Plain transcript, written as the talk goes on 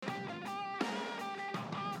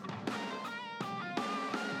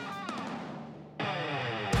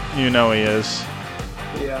You know he is.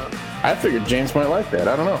 Yeah. I figured James might like that.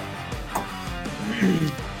 I don't know.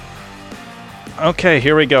 Okay,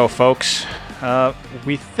 here we go, folks.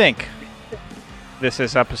 We think this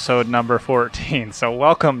is episode number 14, so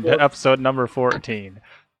welcome to episode number 14.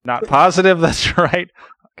 Not positive that's right.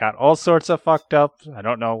 Got all sorts of fucked up. I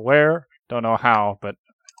don't know where, don't know how, but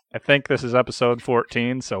I think this is episode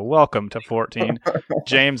 14, so welcome to 14.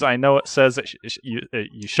 James, I know it says that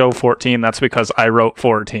you show 14. That's because I wrote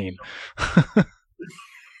 14.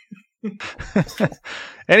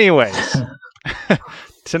 Anyways,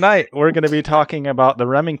 tonight we're going to be talking about the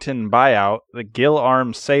Remington buyout, the Gill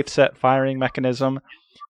Arms safe set firing mechanism,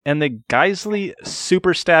 and the Geissele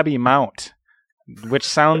super stabby mount, which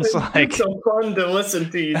sounds like... It's so fun to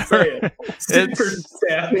listen to you say it. Super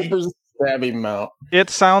stabby. Super stabby mount. It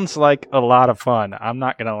sounds like a lot of fun, I'm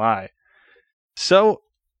not going to lie. So,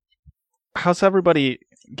 how's everybody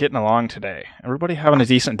getting along today? Everybody having a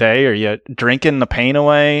decent day? Are you drinking the pain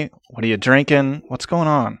away? What are you drinking? What's going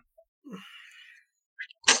on?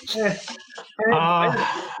 I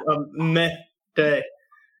had a meh day.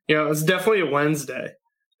 You know, it was definitely a Wednesday.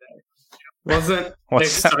 Wasn't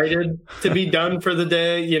excited to be done for the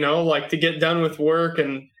day, you know, like to get done with work,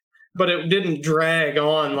 but it didn't drag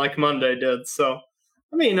on like Monday did. So,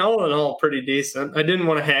 I mean, all in all, pretty decent. I didn't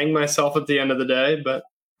want to hang myself at the end of the day, but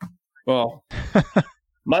well,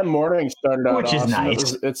 my morning started out which is awesome.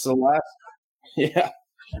 nice. It's the last,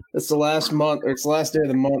 it's the last month, or it's the last day of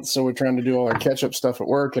the month, so we're trying to do all our catch-up stuff at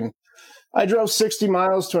work, and I drove 60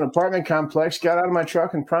 miles to an apartment complex, got out of my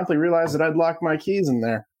truck, and promptly realized that I'd locked my keys in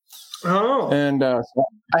there. Oh. And so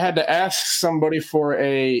I had to ask somebody for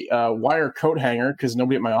a wire coat hanger because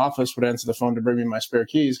nobody at my office would answer the phone to bring me my spare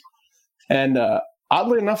keys. And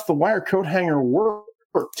oddly enough, the wire coat hanger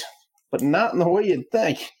worked, but not in the way you'd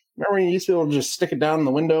think. Remember when you used to be able to just stick it down in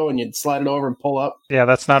the window and you'd slide it over and pull up? Yeah,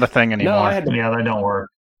 that's not a thing anymore. No, I had to, Yeah, that don't work.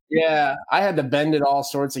 yeah, I had to bend it all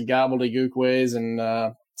sorts of gobbledygook ways and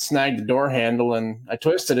snag the door handle, and I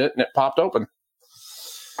twisted it and it popped open.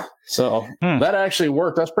 So that actually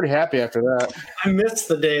worked. I was pretty happy after that. I miss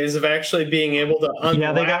the days of actually being able to unlock.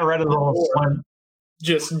 Yeah, they got rid of the whole one.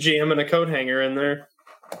 Just jamming a coat hanger in there.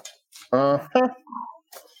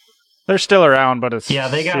 They're still around, but it's they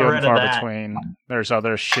got few rid and of far that. between. There's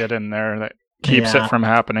other shit in there that keeps it from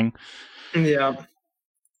happening. Yeah.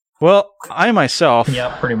 Well, I myself,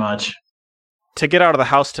 Yeah, pretty much. to get out of the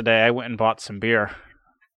house today, I went and bought some beer.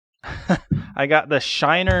 I got the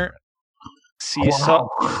Shiner Sea Salt.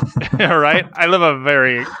 Right? I live a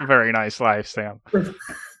very, very nice life, Sam.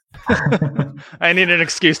 I need an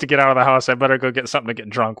excuse to get out of the house. I better go get something to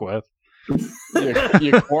get drunk with.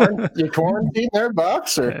 You quarantine there,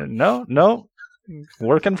 Box? Or? No.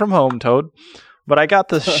 Working from home, Toad. But I got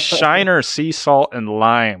the Shiner Sea Salt and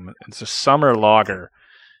Lime. It's a summer lager.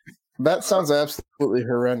 That sounds absolutely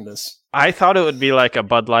horrendous. I thought it would be like a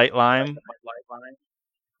Bud Light Lime,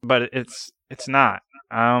 but it's not.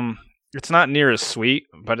 It's not near as sweet,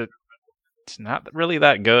 but it's not really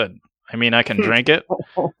that good. I mean, I can drink it,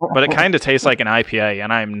 but it kind of tastes like an IPA,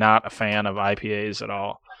 and I'm not a fan of IPAs at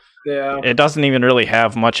all. Yeah. It doesn't even really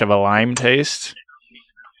have much of a lime taste.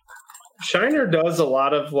 Shiner does a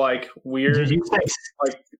lot of like weird,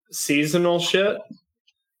 like seasonal shit,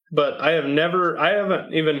 but I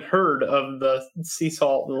haven't even heard of the sea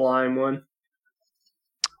salt and lime one.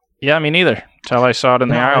 Yeah, me neither. Until I saw it in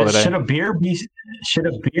the aisle today. Should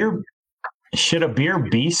a beer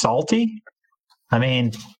be salty? I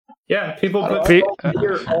mean, yeah, people put salt in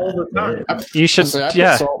beer all the time. You should, I put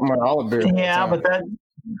yeah. salt in my olive beer. yeah, but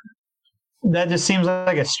that just seems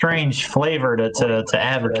like a strange flavor to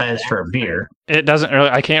advertise for a beer. It doesn't really.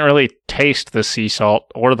 I can't really taste the sea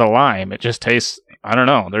salt or the lime. It just tastes. I don't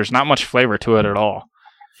know. There's not much flavor to it at all.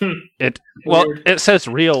 It says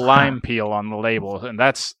real lime peel on the label, and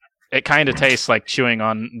it kind of tastes like chewing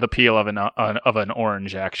on the peel of an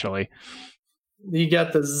orange, actually. You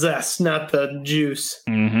got the zest, not the juice.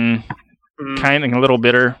 Mm-hmm. Kind of a little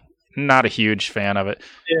bitter. Not a huge fan of it.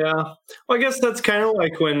 Yeah. Well, I guess that's kind of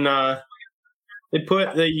like when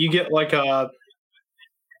you get like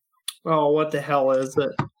what the hell is it?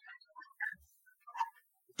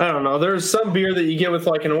 I don't know. There's some beer that you get with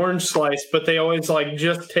like an orange slice, but they always like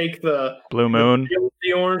just take the Blue Moon,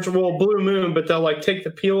 the orange. Well, Blue Moon, but they'll like take the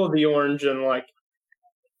peel of the orange and like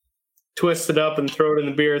twist it up and throw it in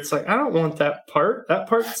the beer. It's like, I don't want that part. That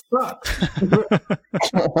part sucks.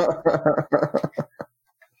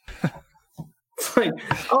 It's like,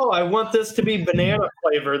 I want this to be banana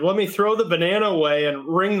flavored. Let me throw the banana away and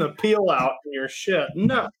wring the peel out in your shit.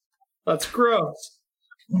 No, that's gross.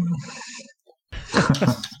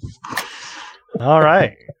 All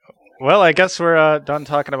right. Well, I guess we're done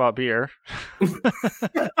talking about beer.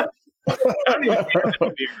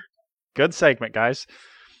 Good segment, guys.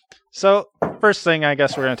 So, first thing I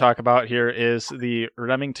guess we're going to talk about here is the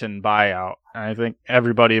Remington buyout. I think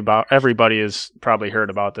everybody has probably heard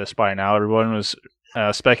about this by now. Everyone was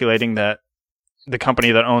speculating that the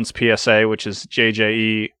company that owns PSA, which is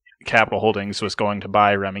JJE Capital Holdings, was going to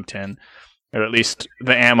buy Remington, or at least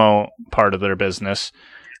the ammo part of their business.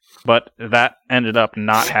 But that ended up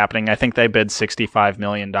not happening. I think they bid $65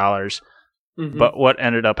 million. Mm-hmm. But what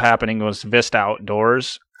ended up happening was Vista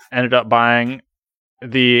Outdoors ended up buying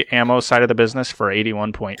the ammo side of the business for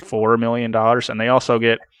 $81.4 million. And they also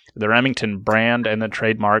get the Remington brand and the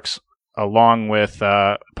trademarks along with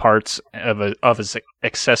parts of his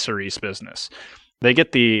accessories business. They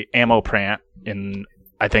get the ammo plant in,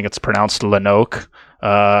 I think it's pronounced Lanoke,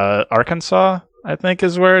 Arkansas, I think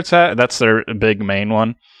is where it's at. That's their big main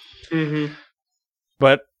one. Mm-hmm.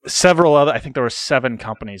 But several other, I think there were 7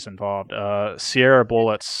 companies involved. Sierra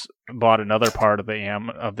Bullets bought another part of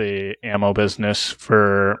the ammo business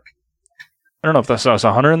for, I don't know if this was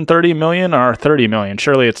 130 million or 30 million.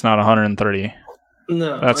 Surely it's not 130.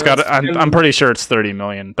 No, I'm pretty sure it's 30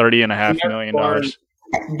 million, $30.5 million.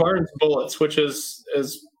 Barnes Bullets, which is a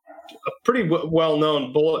pretty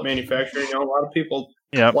well-known bullet manufacturer. You know, a lot of people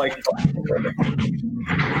like.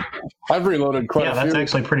 I've reloaded quite a few. That's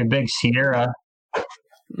actually pretty big. Sierra.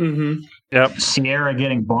 Mm-hmm. Yep. Sierra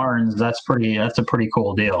getting Barnes. That's a pretty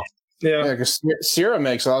cool deal. Yeah, because Sierra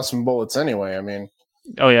makes awesome bullets anyway. I mean.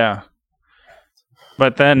 Oh yeah.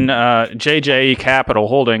 But then JJE Capital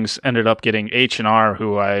Holdings ended up getting H&R,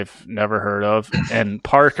 who I've never heard of, and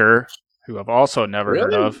Parker, who I've also never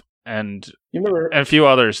heard of, and a few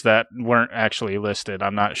others that weren't actually listed.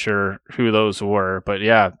 I'm not sure who those were, but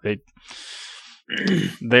yeah,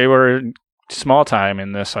 they were small time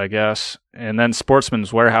in this, I guess. And then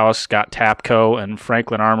Sportsman's Warehouse got Tapco, and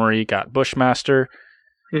Franklin Armory got Bushmaster,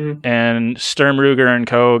 and Sturm Ruger and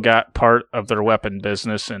Co. got part of their weapon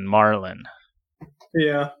business in Marlin.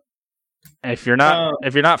 Yeah. If you're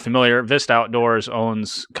not familiar, Vista Outdoors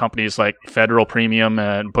owns companies like Federal Premium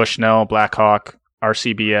and Bushnell, Blackhawk,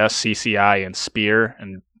 RCBS, CCI, and Spear,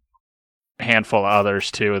 and a handful of others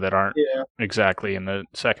too that aren't exactly in the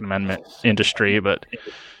Second Amendment industry, but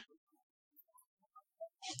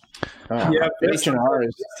H&R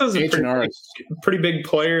is a pretty big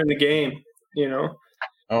player in the game, you know.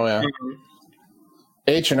 Oh yeah.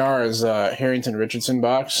 H&R is Harrington Richardson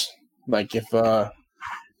box. Like if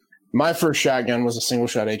my first shotgun was a single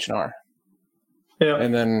shot H&R. Yeah.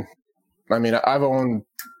 And then, I mean, I've owned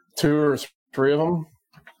 2 or 3 of them,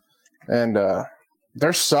 and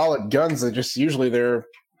they're solid guns. They're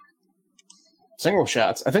single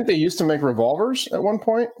shots. I think they used to make revolvers at one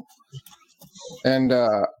point. And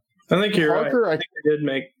I think you're Parker, right. I think they did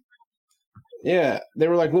make. Yeah, they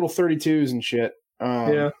were like little 32s and shit.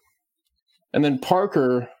 Yeah. And then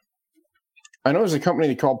Parker, I know there's a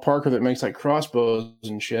company called Parker that makes like crossbows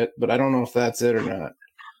and shit, but I don't know if that's it or not.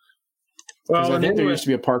 Well, I think there used to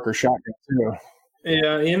be a Parker shotgun too.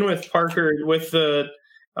 Yeah, in with Parker, with the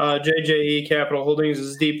JJE Capital Holdings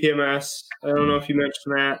is DPMS. I don't know if you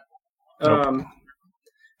mentioned that. Nope.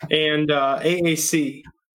 And AAC.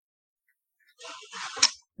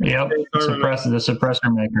 Yep, the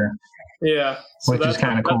suppressor maker. Yeah, so which is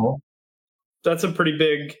kind of cool. That's a pretty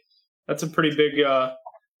big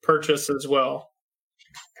purchase as well.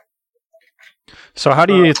 So how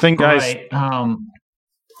do you think, guys? Right,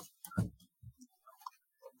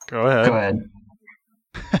 Go ahead. Go ahead.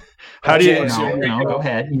 How do you? No, go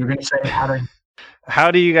ahead. You were going to say how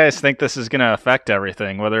do you guys think this is going to affect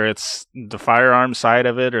everything? Whether it's the firearm side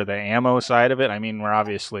of it or the ammo side of it. I mean, we're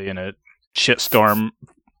obviously in a shitstorm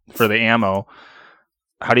for the ammo.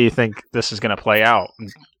 How do you think this is going to play out?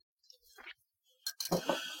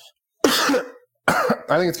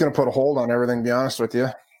 I think it's going to put a hold on everything, to be honest with you,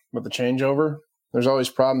 with the changeover. There's always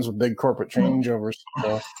problems with big corporate changeovers.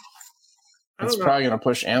 So it's probably going to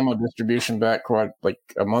push ammo distribution back quite like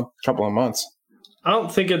couple of months. I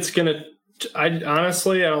don't think it's going to – I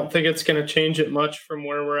don't think it's going to change it much from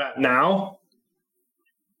where we're at now.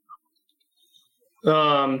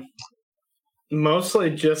 Mostly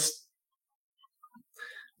just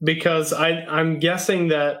because I'm guessing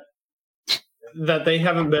that they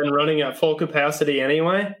haven't been running at full capacity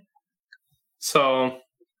anyway. So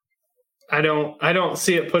I don't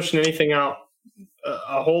see it pushing anything out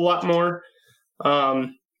a whole lot more.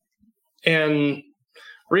 And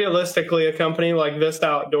realistically, a company like Vista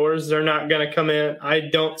Outdoors, they're not going to come in. I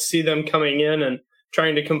don't see them coming in and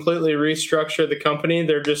trying to completely restructure the company.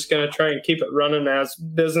 They're just going to try and keep it running as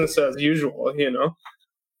business as usual, you know?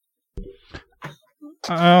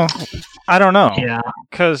 I don't know. Yeah.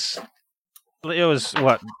 Because it was,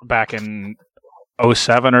 back in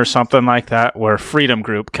 2007 or something like that, where Freedom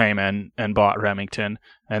Group came in and bought Remington,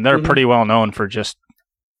 and they're pretty well known for just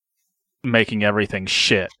making everything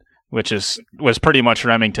shit, which was pretty much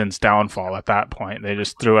Remington's downfall at that point. They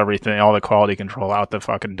just threw everything, all the quality control out the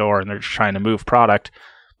fucking door, and they're just trying to move product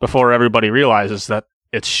before everybody realizes that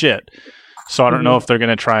it's shit. So I don't know if they're going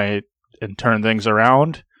to try and turn things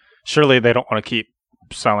around. Surely they don't want to keep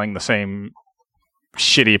selling the same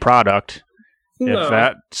shitty product if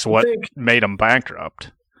that's what made them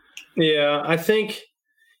bankrupt. Yeah, I think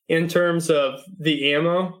in terms of the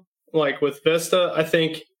ammo, like with Vista, I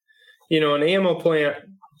think, an ammo plant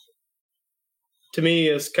to me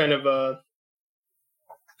is kind of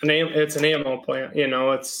it's an ammo plant.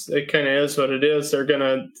 It kind of is what it is.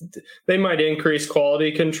 They might increase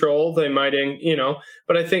quality control. They might,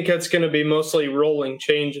 but I think it's going to be mostly rolling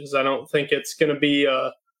changes. I don't think it's going to be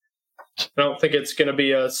a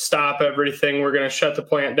stop everything. We're going to shut the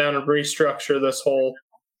plant down and restructure this whole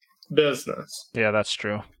business. Yeah, that's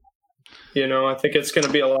true. I think it's going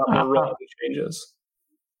to be a lot more rolling changes.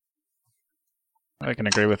 I can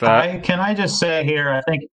agree with that. Can I just say here, I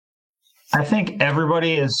think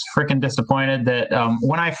everybody is freaking disappointed that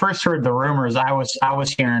when I first heard the rumors, I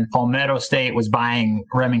was hearing Palmetto State was buying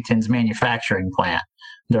Remington's manufacturing plant,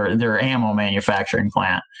 their ammo manufacturing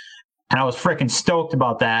plant. And I was freaking stoked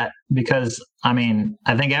about that because, I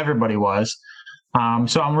think everybody was.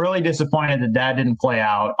 So I'm really disappointed that didn't play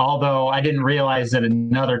out, although I didn't realize that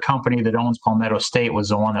another company that owns Palmetto State was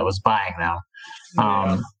the one that was buying them.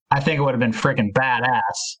 I think it would have been freaking badass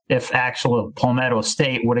if actual Palmetto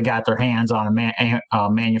State would have got their hands on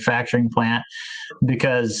a manufacturing plant,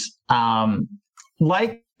 because if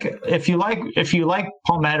you like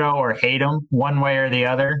Palmetto or hate them one way or the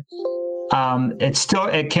other,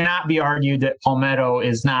 it cannot be argued that Palmetto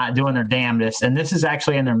is not doing their damnedest, and this is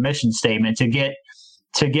actually in their mission statement to get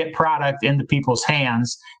product into people's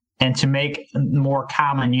hands and to make more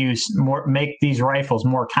common use, make these rifles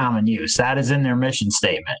more common use. That is in their mission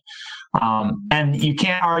statement. And you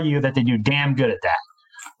can't argue that they do damn good at that.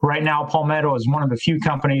 Right now, Palmetto is one of the few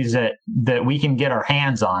companies that we can get our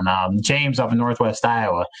hands on. James up in Northwest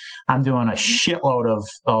Iowa, I'm doing a shitload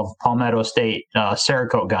of Palmetto State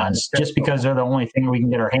Cerakote guns just because they're the only thing we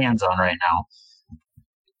can get our hands on right now.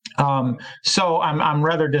 So I'm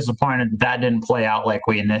rather disappointed that didn't play out like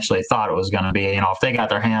we initially thought it was going to be. If they got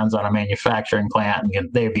their hands on a manufacturing plant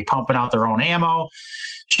and they'd be pumping out their own ammo,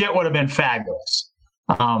 shit would have been fabulous.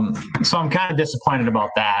 So I'm kind of disappointed about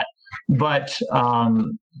that. But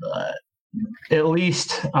at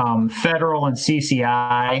least Federal and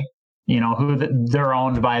CCI, they're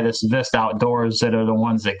owned by this Vista Outdoors that are the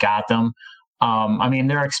ones that got them.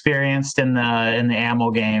 They're experienced in the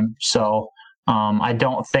ammo game, so I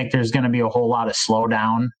don't think there's going to be a whole lot of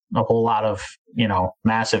slowdown, a whole lot of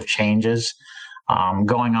massive changes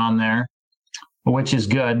going on there, which is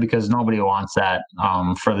good because nobody wants that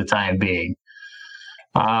for the time being.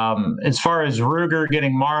 As far as Ruger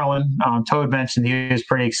getting Marlin, Toad mentioned he was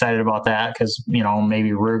pretty excited about that because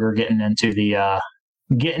maybe Ruger getting into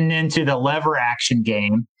the lever action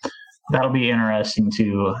game. That'll be interesting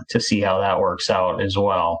to see how that works out as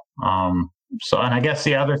well. And I guess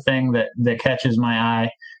the other thing that catches my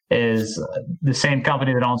eye is the same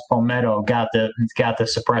company that owns Palmetto got the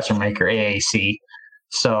suppressor maker AAC.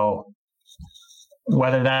 So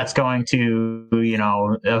whether that's going to be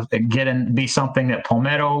something that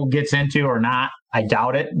Palmetto gets into or not, I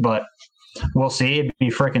doubt it. But we'll see. It'd be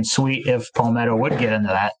freaking sweet if Palmetto would get into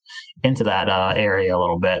that area a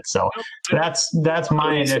little bit. So that's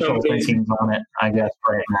my initial thinking on it, I guess,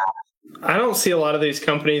 right now. I don't see a lot of these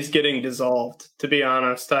companies getting dissolved, to be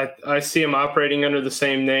honest. I see them operating under the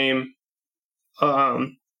same name,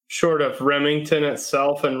 short of Remington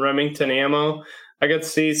itself and Remington Ammo. I could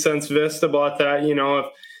see, since Vista bought that, if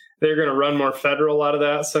they're going to run more Federal out of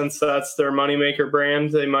that, since that's their moneymaker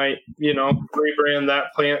brand, they might, rebrand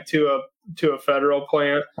that plant to a Federal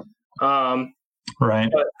plant.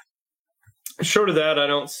 Right. But short of that, I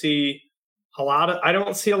don't see a lot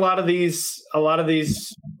of these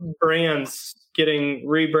brands getting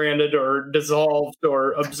rebranded or dissolved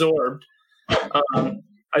or absorbed.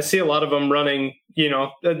 I see a lot of them running,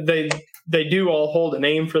 they do all hold a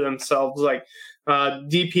name for themselves, like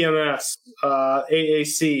DPMS,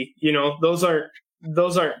 AAC, those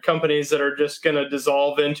aren't companies that are just going to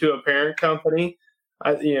dissolve into a parent company.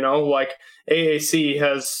 Like AAC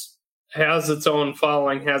has its own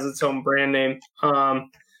following, has its own brand name.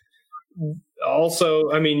 Also,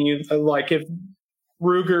 if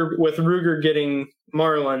Ruger getting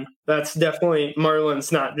Marlin, that's definitely,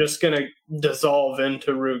 Marlin's not just going to dissolve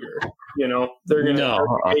into Ruger. They're going to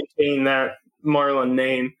maintain that Marlin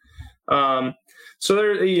name. So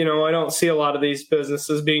there, I don't see a lot of these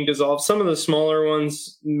businesses being dissolved. Some of the smaller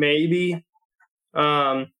ones, maybe,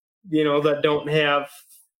 that don't have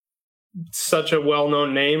such a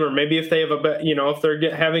well-known name, or maybe if they have if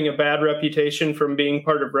they're having a bad reputation from being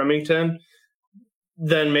part of Remington,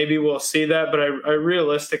 then maybe we'll see that. But I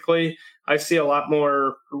realistically, I see a lot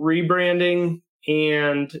more rebranding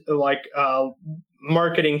and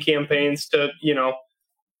marketing campaigns to,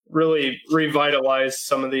 really revitalize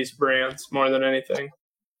some of these brands more than anything.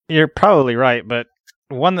 You're probably right, but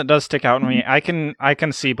one that does stick out to me, I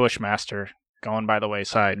can see Bushmaster going by the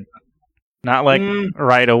wayside. Not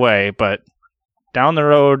right away, but down the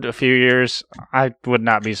road a few years, I would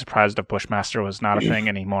not be surprised if Bushmaster was not a thing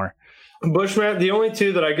anymore. Bushmaster, the only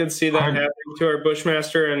two that I could see that happening to are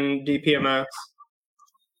Bushmaster and DPMS.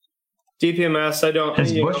 DPMS, I don't.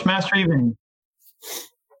 Is Bushmaster even?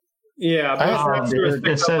 Yeah, Bushmaster was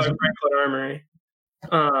picked up by Franklin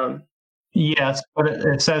Armory. Yes, but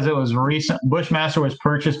it says it was recent. Bushmaster was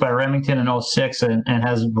purchased by Remington in 2006 and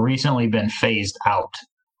has recently been phased out.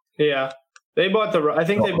 Yeah, they bought the. I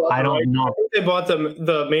think they bought. I don't know. I think they bought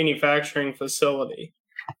the manufacturing facility.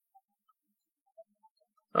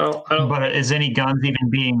 I don't. But is any guns even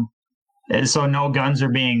being? So no guns are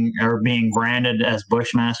being branded as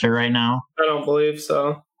Bushmaster right now? I don't believe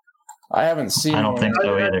so. I haven't seen. I don't think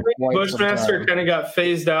so either. I think Bushmaster kind of got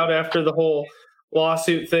phased out after the whole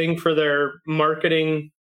lawsuit thing for their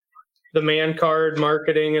marketing, the man card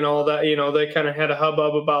marketing and all that. They kind of had a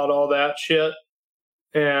hubbub about all that shit,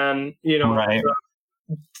 and right.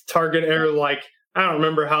 Target or I don't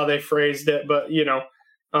remember how they phrased it, but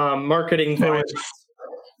marketing.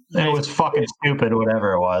 It was fucking stupid,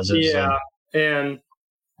 whatever it was. And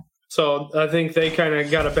so I think they kind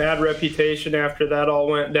of got a bad reputation after that all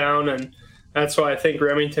went down, and that's why I think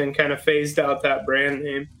Remington kind of phased out that brand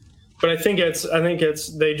name. But I think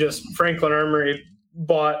they just Franklin Armory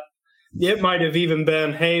bought. It might have even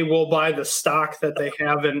been, hey, we'll buy the stock that they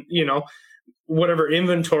have in whatever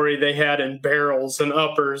inventory they had in barrels and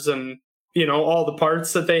uppers and all the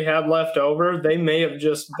parts that they had left over. They may have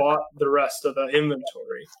just bought the rest of the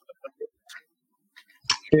inventory.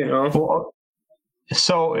 Well,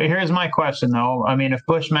 so here's my question, though. I mean, if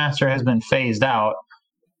Bushmaster has been phased out,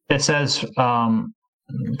 it says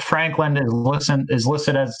Franklin is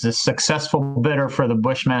listed as the successful bidder for the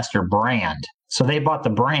Bushmaster brand. So they bought the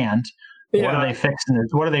brand. Yeah. What are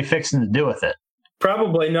they fixing to do with it?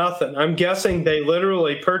 Probably nothing. I'm guessing they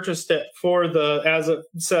literally purchased it for as it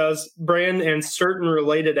says, brand and certain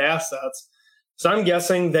related assets. So I'm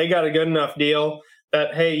guessing they got a good enough deal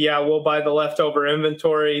that, hey, yeah, we'll buy the leftover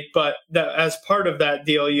inventory, but that as part of that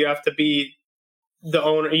deal, you have to be the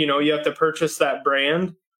owner. You have to purchase that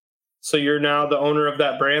brand. So you're now the owner of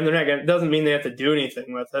that brand. It doesn't mean they have to do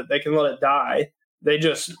anything with it. They can let it die. They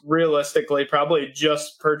just realistically probably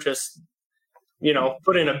just purchased,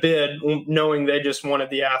 put in a bid knowing they just wanted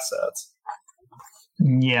the assets.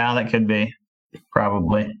 Yeah, that could be.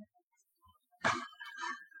 Probably.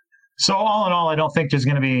 So all in all, I don't think there's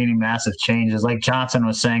going to be any massive changes. Like Johnson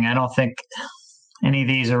was saying, I don't think any of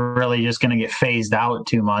these are really just going to get phased out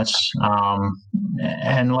too much.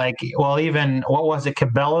 And even, what was it?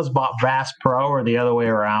 Cabela's bought Bass Pro or the other way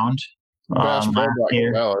around? Bass Pro bought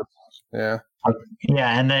Cabela's. Yeah.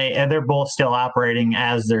 Yeah, and they're both still operating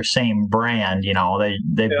as their same brand.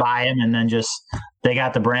 They buy them and then they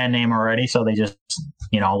got the brand name already, so they just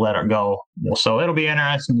let it go. So it'll be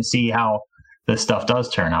interesting to see how this stuff does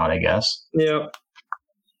turn out, I guess. Yeah.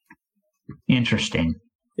 Interesting.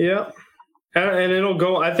 Yeah, and it'll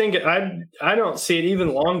go. I think I don't see it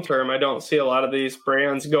even long term. I don't see a lot of these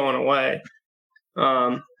brands going away,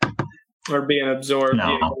 or being absorbed.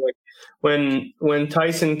 No. When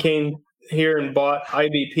Tyson came here and bought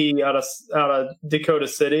IBP out of Dakota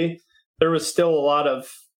City, there was still a lot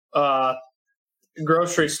of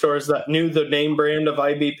grocery stores that knew the name brand of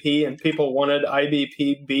IBP, and people wanted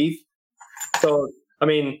IBP beef. So, I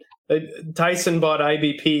mean, Tyson bought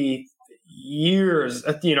IBP years,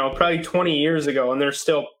 probably 20 years ago, and they're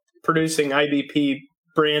still producing IBP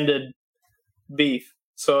branded beef.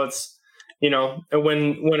 So it's, when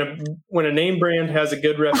a name brand has a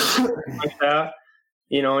good reputation like that,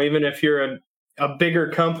 even if you're a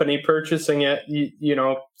bigger company purchasing it,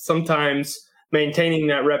 sometimes maintaining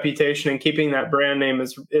that reputation and keeping that brand name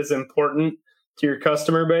is important to your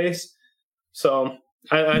customer base. So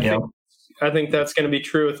I think that's going to be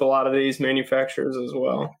true with a lot of these manufacturers as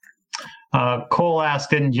well. Cole asked,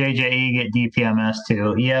 didn't JJE get DPMS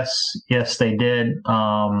too? Yes, they did.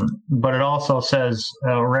 But it also says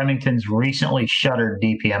Remington's recently shuttered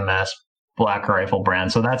DPMS Black Rifle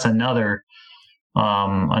brand. So that's another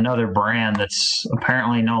brand that's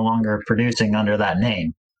apparently no longer producing under that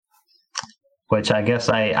name. Which I guess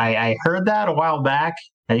I heard that a while back.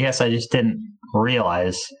 I guess I just didn't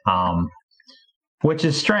realize. Which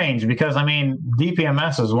is strange because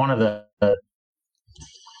DPMS is one of the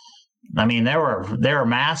they were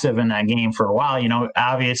massive in that game for a while.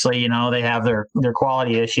 Obviously, they have their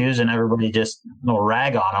quality issues and everybody just will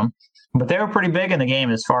rag on them. But they were pretty big in the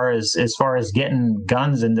game as far as getting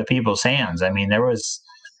guns into people's hands.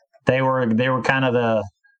 They were kind of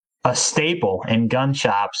a staple in gun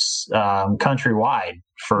shops countrywide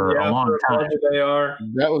for a long time. They are.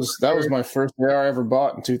 That was my first AR I ever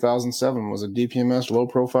bought in 2007. Was a DPMS low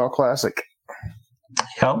profile classic.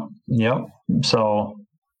 Yep. So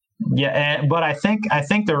yeah, but I think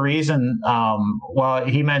the reason,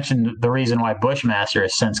 he mentioned the reason why Bushmaster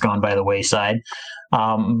has since gone by the wayside.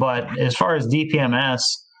 But as far as DPMS,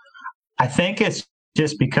 I think it's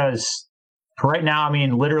just because right now,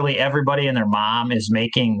 literally everybody and their mom is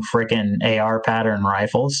making freaking AR pattern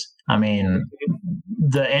rifles.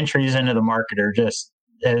 The entries into the market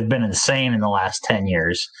have been insane in the last 10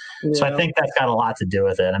 years. Yeah. So I think that's got a lot to do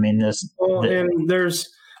with it. And there's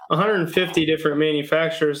 150 different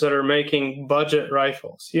manufacturers that are making budget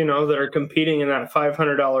rifles, that are competing in that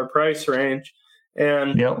 $500 price range.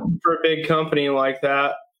 And for a big company like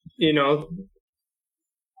that,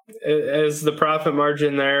 as the profit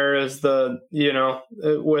margin there is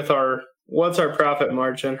what's our profit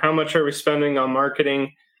margin? How much are we spending on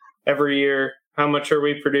marketing every year? How much are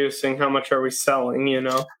we producing? How much are we selling? And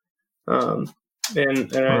I think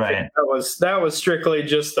that was strictly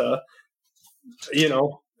just a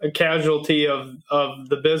casualty of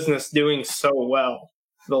the business doing so well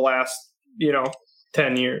the last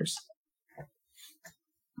 10 years.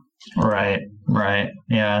 Right.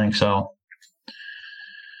 Yeah, I think so.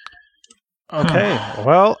 Okay,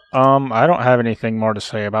 well, I don't have anything more to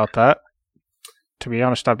say about that. To be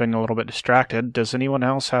honest, I've been a little bit distracted. Does anyone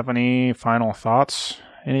else have any final thoughts?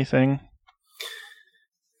 Anything?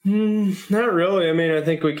 Not really. I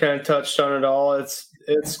think we kind of touched on it all. It's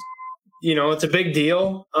a big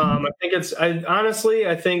deal. I think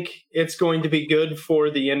I think it's going to be good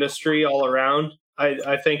for the industry all around.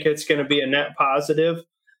 I think it's going to be a net positive,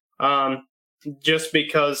 just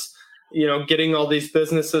because getting all these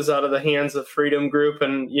businesses out of the hands of Freedom Group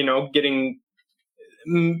and,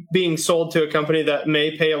 being sold to a company that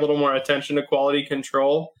may pay a little more attention to quality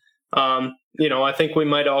control. I think we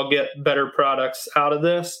might all get better products out of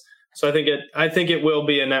this. So I think it will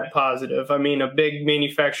be a net positive. A big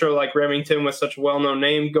manufacturer like Remington with such a well-known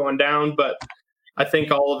name going down, but I think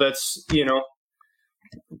all of it's,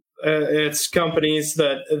 it's companies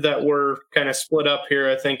that were kind of split up here.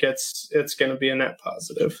 I think it's going to be a net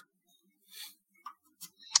positive.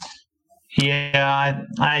 Yeah,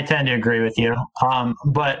 I tend to agree with you.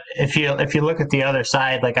 But if you look at the other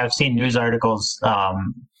side, like I've seen news articles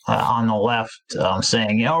on the left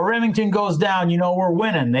saying, Remington goes down, we're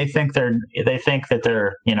winning. They think that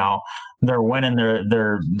they're winning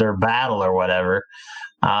their battle or whatever.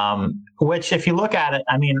 Which, if you look at it,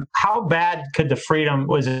 how bad could the Freedom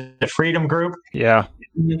Group? Yeah,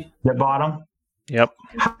 that bought them. Yep.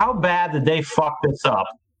 How bad did they fuck this up?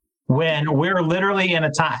 When we're literally in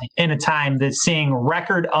a time that's seeing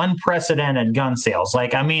record unprecedented gun sales.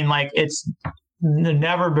 It's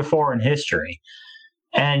never before in history.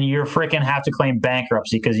 And you're freaking have to claim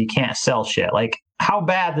bankruptcy because you can't sell shit. How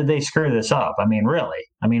bad did they screw this up? Really?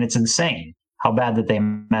 It's insane how bad that they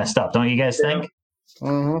messed up. Don't you guys think?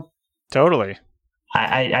 Mm-hmm. Totally.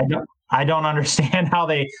 I don't understand how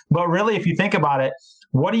they, but really, if you think about it,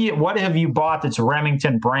 what have you bought that's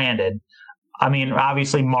Remington branded?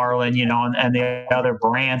 Obviously Marlin, and the other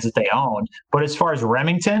brands that they owned. But as far as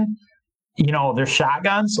Remington, their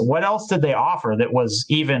shotguns, what else did they offer that was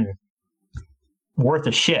even worth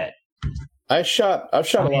a shit? I've shot a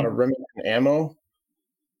lot of Remington ammo,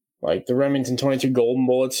 like the Remington 22 Golden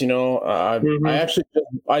Bullets.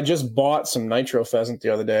 I just bought some Nitro Pheasant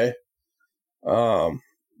the other day,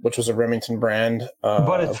 which was a Remington brand.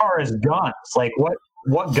 But as far as guns,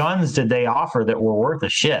 what guns did they offer that were worth a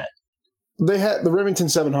shit? They had the Remington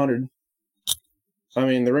 700.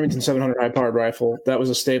 The Remington 700 high-powered rifle, that was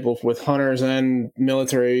a staple with hunters and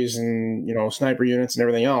militaries and, sniper units and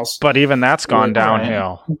everything else. But even that's gone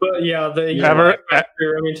downhill. But yeah,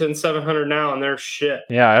 Remington 700 now, and they're shit.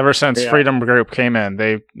 Yeah, ever since Freedom Group came in,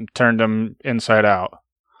 they turned them inside out.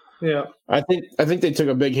 Yeah. I think they took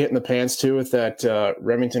a big hit in the pants too with that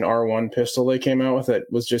Remington R1 pistol they came out with that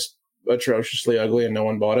was just atrociously ugly and no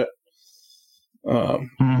one bought it.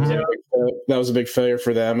 That was a big failure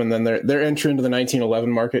for them, and then their entry into the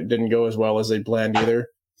 1911 market didn't go as well as they planned either.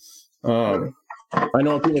 I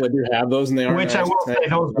know people that do have those, and they are which nice. I will say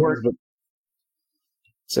those work.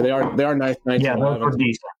 So they are nice 1911s. Yeah, those were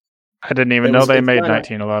decent. I didn't even know they made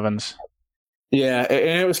 1911s. Yeah,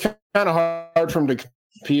 and it was kind of hard for them to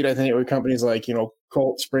compete, I think, with companies like,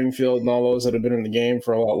 Colt, Springfield, and all those that have been in the game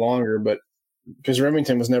for a lot longer. But because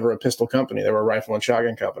Remington was never a pistol company, they were a rifle and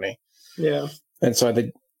shotgun company. Yeah. And so I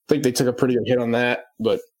think they took a pretty good hit on that.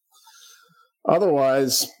 But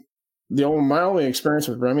otherwise, my only experience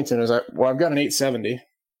with Remington is I've got an 870,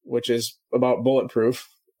 which is about bulletproof,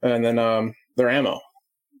 and then their ammo.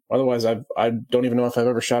 Otherwise, I don't even know if I've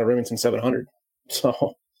ever shot a Remington 700.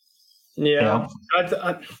 So, yeah.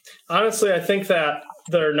 Honestly, I think that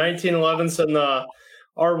their 1911s and the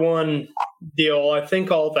R1 deal, I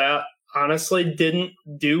think all that honestly didn't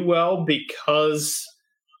do well because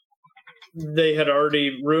they had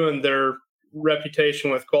already ruined their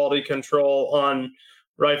reputation with quality control on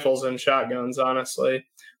rifles and shotguns, honestly.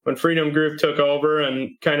 When Freedom Group took over and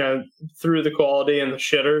kind of threw the quality in the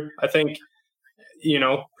shitter, I think,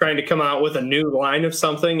 trying to come out with a new line of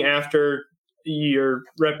something after your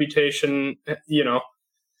reputation,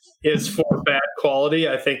 is for bad quality,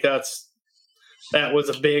 I think that was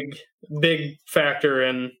a big, big factor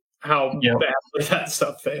in how badly that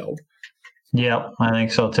stuff failed. Yep, I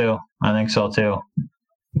think so too.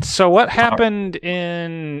 So what happened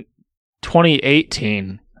in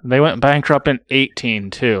 2018? They went bankrupt in 2018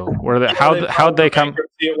 too. How'd they come?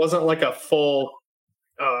 It wasn't like a full,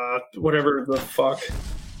 whatever the fuck.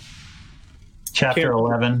 Chapter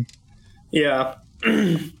 11. Yeah.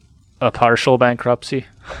 A partial bankruptcy.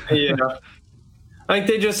 Yeah. I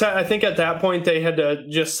think at that point they had to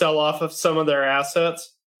just sell off of some of their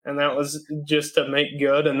assets, and that was just to make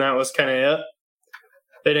good, and that was kind of it.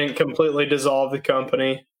 They didn't completely dissolve the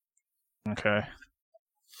company. Okay.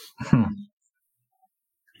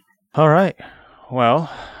 All right. Well,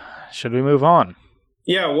 should we move on?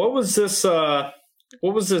 Yeah, what was this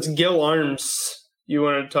Gill Arms you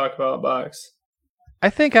wanted to talk about, Box? I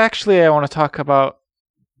think actually I want to talk about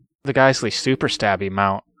the Geisley Super Stabby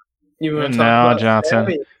mount. You want to talk about Johnson.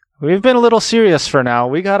 Stabby? We've been a little serious for now.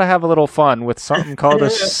 We got to have a little fun with something called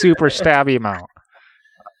a Super Stabby mount.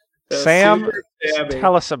 Sam,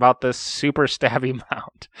 tell us about this Super Stabby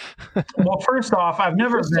mount. Well, first off, I've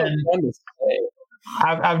never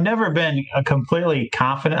been completely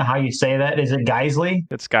confident how you say that. Is it Geisley?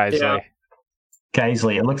 It's Geisley. Yeah.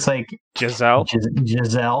 Geisley. It looks like Giselle.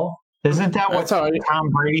 Giselle. Isn't that what Tom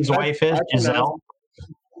Brady's wife is? Giselle?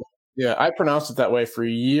 Yeah, I pronounced it that way for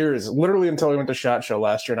years, literally until we went to SHOT Show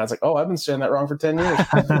last year, and I was like, "Oh, I've been saying that wrong for 10 years."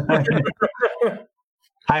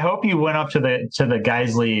 I hope you went up to the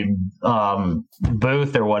Geisley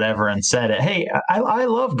booth or whatever and said it. Hey, I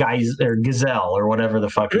love Gazelle or whatever the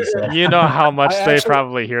fuck he said. You know how much they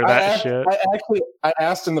probably hear that shit. I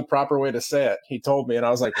asked him the proper way to say it. He told me, and I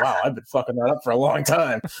was like, "Wow, I've been fucking that up for a long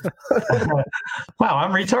time." Wow,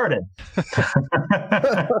 I'm retarded.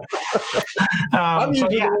 I'm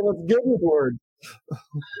usually the one that's good with words.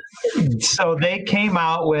 So they came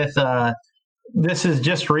out with. This is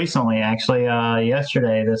just recently, actually,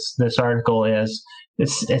 yesterday. This article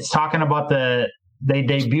it's talking about they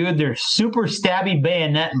debuted their Super Stabby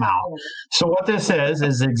bayonet mount. So what this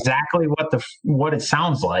is exactly what it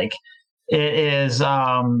sounds like. It is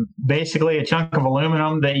basically a chunk of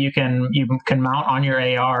aluminum that you can mount on your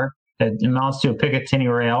AR. It mounts to a Picatinny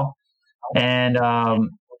rail, and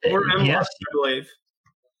yes, I believe.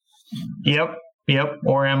 Yep,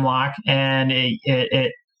 or M-LOK, and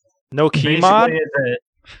it no key mod.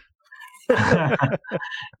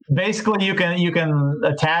 Basically, you can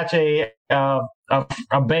attach a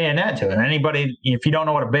bayonet to it. And anybody, if you don't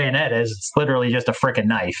know what a bayonet is, it's literally just a freaking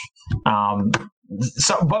knife.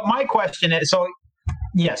 But my question is, so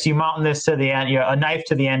yes, you mount this to the end, a knife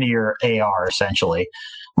to the end of your AR, essentially.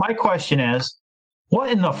 My question is, what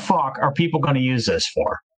in the fuck are people going to use this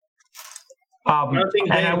for?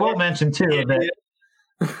 And I will mention too that.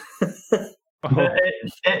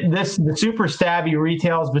 The Super Stabby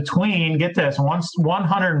retails between, get this,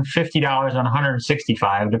 $150 and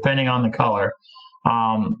 $165, depending on the color,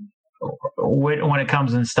 when it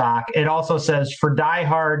comes in stock. It also says for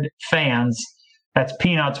diehard fans, that's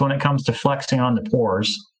peanuts when it comes to flexing on the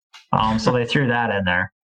pores. So they threw that in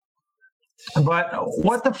there. But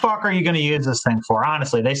what the fuck are you going to use this thing for?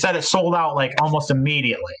 Honestly, they said it sold out like almost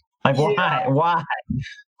immediately. Like, why? Why?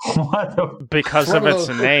 Because of its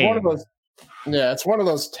name. Yeah, it's one of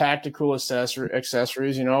those tactical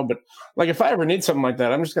accessories, you know. But like, if I ever need something like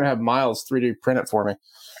that, I'm just gonna have Miles 3D print it for me.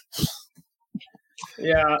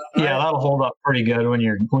 Yeah, that'll hold up pretty good when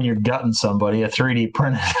you're gutting somebody. A 3D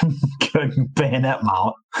printed good bayonet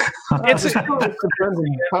mount. It's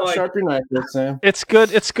how sharp your knife is, Sam. It's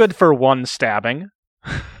good. It's good for one stabbing.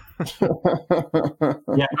 Yeah,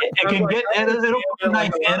 it can get. It'll put a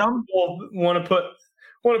knife in them. Want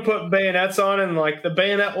to put bayonets on, and like the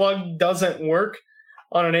bayonet lug doesn't work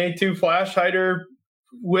on an A2 flash hider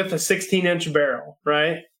with a 16-inch barrel,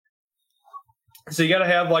 right? So you got to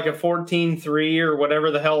have like a 14.3 or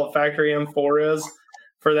whatever the hell a factory M4 is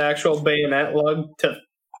for the actual bayonet lug to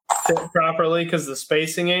fit properly because the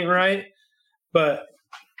spacing ain't right. But,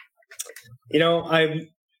 you know, I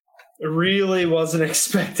really wasn't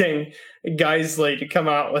expecting Geissele to come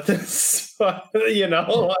out with this, you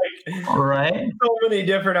know, like right. So many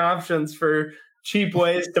different options for cheap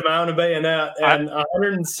ways to mount a bayonet, and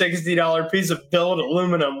 $160 piece of billet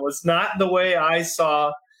aluminum was not the way I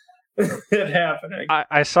saw it happening.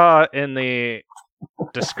 I saw in the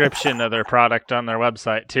description of their product on their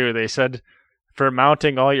website too, they said for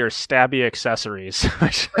mounting all your stabby accessories.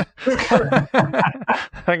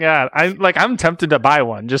 Oh God, I'm tempted to buy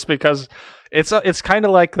one just because it's kind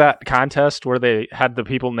of like that contest where they had the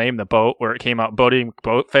people name the boat where it came out boating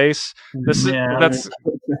boat face. That's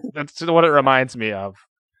what it reminds me of.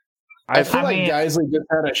 I feel like Geissele just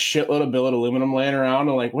had a shitload of billet aluminum laying around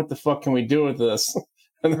and like, what the fuck can we do with this?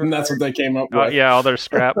 And then that's what they came up with. Yeah, all their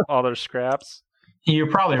scraps.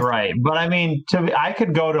 You're probably right, but I mean, I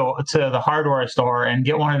could go to the hardware store and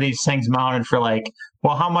get one of these things mounted for like,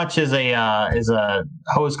 well, how much is a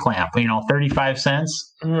hose clamp? 35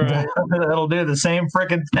 cents. Right. It'll do the same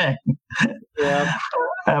freaking thing. Yeah.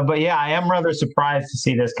 But yeah, I am rather surprised to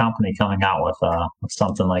see this company coming out with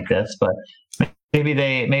something like this. But maybe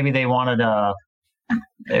they wanted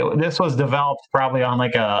this was developed probably on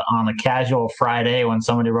a casual Friday when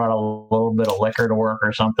somebody brought a little bit of liquor to work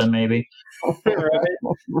or something, maybe. Right.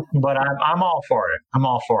 But I'm all for it.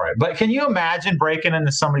 But can you imagine breaking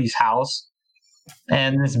into somebody's house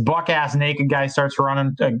and this buck-ass naked guy starts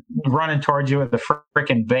running towards you with a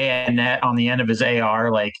freaking bayonet on the end of his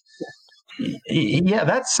AR? Like, yeah,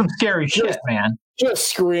 that's some scary shit, man. Just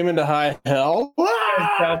screaming to high hell.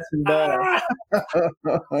 That's better.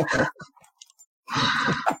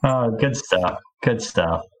 Oh, good stuff.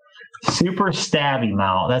 Super stabby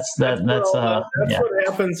mount. That's what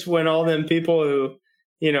happens when all them people who,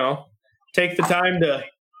 take the time to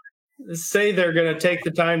say they're going to take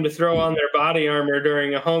the time to throw on their body armor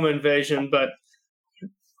during a home invasion, but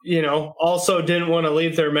also didn't want to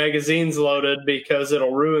leave their magazines loaded because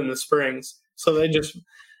it'll ruin the springs. So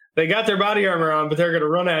they got their body armor on, but they're going to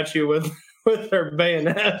run at you with their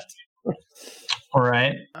bayonet.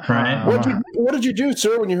 Right. What did you do,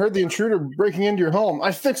 sir, when you heard the intruder breaking into your home?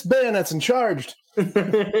 I fixed bayonets and charged.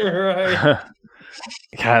 Right.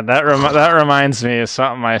 God, that reminds me of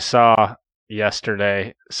something I saw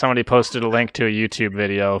yesterday. Somebody posted a link to a YouTube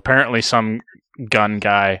video. Apparently some gun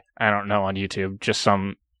guy, I don't know, on YouTube, just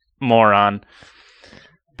some moron.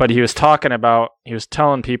 But he was telling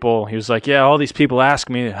people, he was like, yeah, all these people ask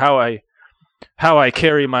me how I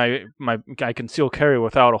carry my I conceal carry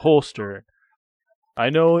without a holster. I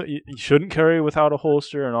know you shouldn't carry without a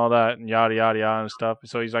holster and all that and yada, yada, yada and stuff.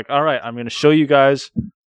 So he's like, all right, I'm going to show you guys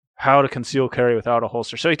how to conceal carry without a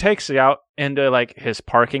holster. So he takes it out into like his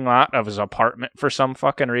parking lot of his apartment for some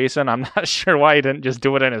fucking reason. I'm not sure why he didn't just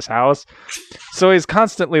do it in his house. So he's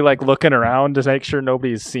constantly like looking around to make sure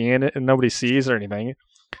nobody's seeing it and nobody sees or anything.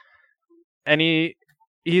 And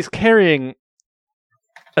he's carrying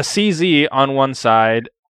a CZ on one side,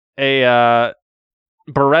 a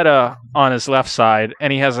Beretta on his left side,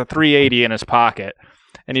 and he has a 380 in his pocket.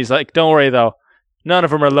 And he's like, don't worry though, none of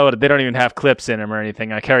them are loaded. They don't even have clips in them or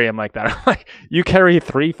anything. I carry them like that. I'm like, you carry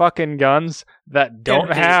 3 fucking guns that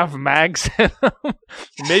don't have mags in them?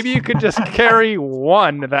 Maybe you could just carry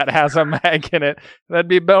one that has a mag in it. That'd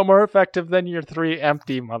be more effective than your 3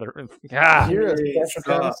 empty mother. You're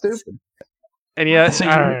kind of stupid. And yes,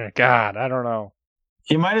 God, I don't know.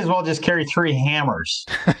 You might as well just carry 3 hammers.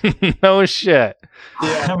 No shit.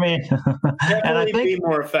 Yeah. I mean, and I think be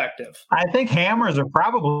more effective. I think hammers are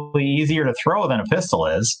probably easier to throw than a pistol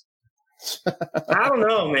is. I don't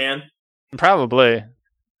know, man. Probably.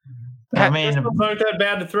 I mean, pistols aren't that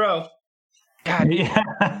bad to throw. God. Yeah.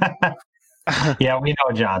 Yeah, we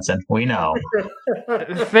know, Johnson. We know.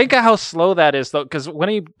 Think of how slow that is, though, because when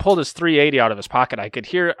he pulled his 380 out of his pocket, I could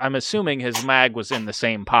hear. I'm assuming his mag was in the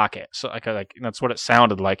same pocket, so like that's what it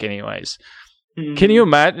sounded like, anyways. Mm-hmm. Can you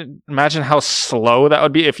imagine how slow that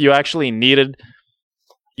would be if you actually needed?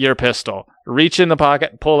 your pistol. Reach in the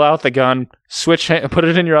pocket, pull out the gun, put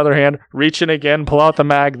it in your other hand, reach in again, pull out the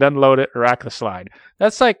mag, then load it, rack the slide.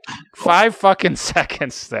 That's like 5 fucking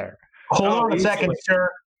seconds there. Hold on a second, sir.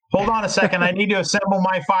 Hold on a second. I need to assemble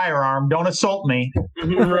my firearm. Don't assault me.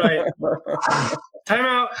 Right.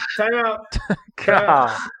 Time out.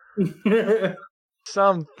 God.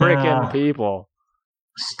 Some freaking people.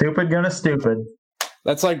 Stupid gonna stupid.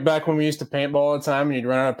 That's like back when we used to paintball all the time and you'd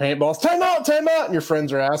run out of paintballs. Time out. And your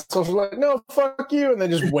friends are assholes. They're like, no, fuck you. And they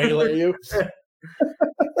just waylay you.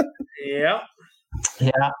 Yep.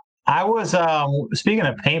 Yeah. I was, speaking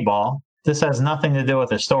of paintball, this has nothing to do with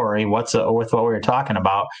the story with what we were talking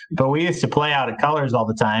about, but we used to play out at Colors all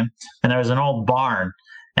the time. And there was an old barn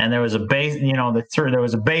and there was a base, there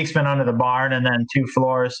was a basement under the barn and then 2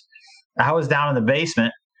 floors. I was down in the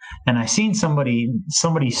basement. And I seen somebody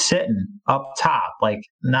sitting up top, like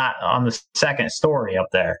not on the second story up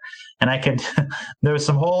there. And there was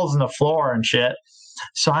some holes in the floor and shit.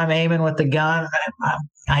 So I'm aiming with the gun.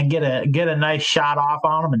 I get a nice shot off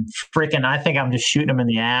on them and freaking, I think I'm just shooting them in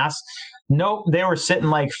the ass. Nope. They were sitting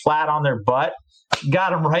like flat on their butt.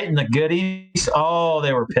 Got them right in the goodies. Oh,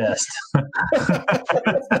 they were pissed.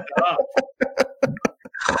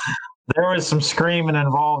 There was some screaming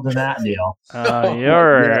involved in that deal.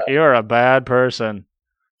 You're a bad person.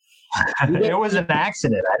 It was an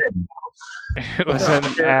accident. I didn't know. It was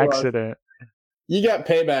an accident. You got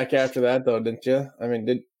payback after that, though, didn't you? I mean,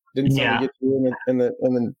 didn't somebody get you in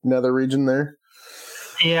the nether region there?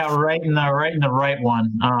 Yeah, right in the right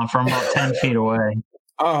one, from about 10 feet away.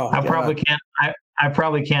 Oh, I probably can't. I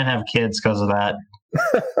probably can't have kids because of that.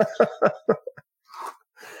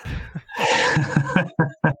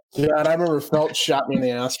 God, I remember Felt shot me in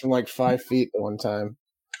the ass from like 5 feet at one time.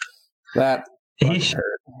 That hurt.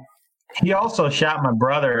 He also shot my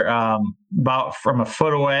brother about from a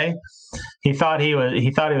foot away. He thought he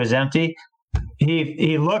was empty.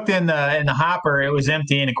 He looked in the hopper, it was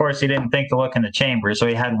empty, and of course he didn't think to look in the chamber, so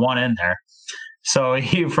he had one in there. So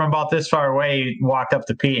he, from about this far away, he walked up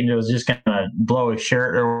to Pete and was just gonna blow his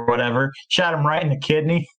shirt or whatever. Shot him right in the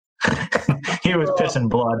kidney. He was pissing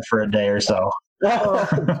blood for a day or so. Oh,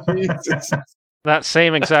 Jesus. That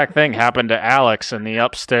same exact thing happened to Alex in our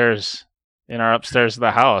upstairs of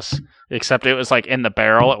the house, except it was like in the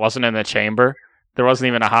barrel. It wasn't in the chamber. There wasn't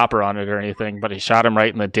even a hopper on it or anything, but he shot him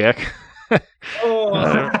right in the dick.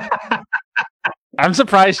 I'm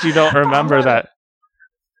surprised you don't remember that.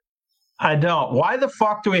 I don't. Why the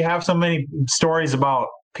fuck do we have so many stories about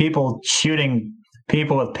people shooting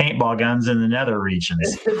people with paintball guns in the nether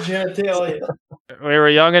regions? We were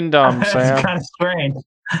young and dumb, Sam. It's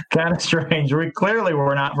kind of strange. We clearly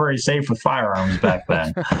were not very safe with firearms back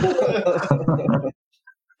then.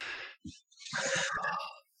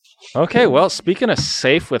 Okay, well, speaking of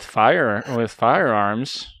safe with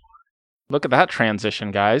firearms, look at that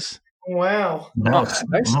transition, guys. Wow. Nice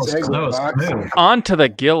segue. On to the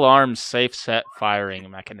Gil-Arms safe set firing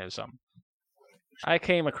mechanism. I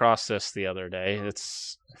came across this the other day.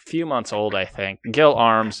 It's a few months old, I think.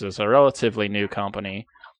 Gil-Arms is a relatively new company.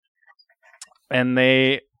 And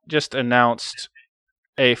they just announced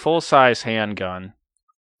a full-size handgun,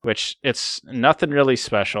 which it's nothing really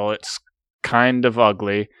special. It's kind of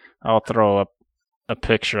ugly. I'll throw up a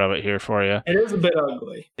picture of it here for you. It is a bit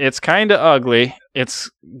ugly. It's kind of ugly. It's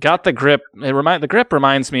got the grip. The grip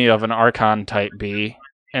reminds me of an Archon Type B.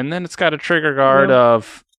 And then it's got a trigger guard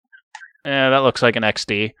of... that looks like an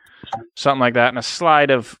XD. Something like that. And a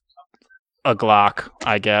slide of a Glock,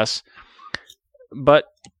 I guess. But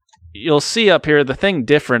you'll see up here, the thing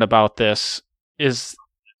different about this is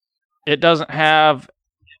it doesn't have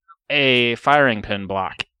a firing pin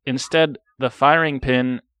block. Instead, the firing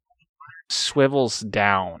pin swivels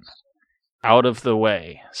down out of the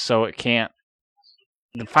way, so it can't...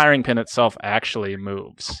 The firing pin itself actually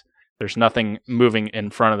moves. There's nothing moving in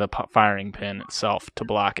front of the firing pin itself to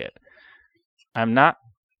block it. I'm not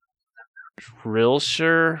real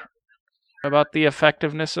sure about the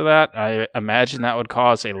effectiveness of that. I imagine that would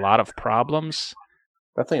cause a lot of problems.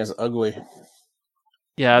 That thing is ugly.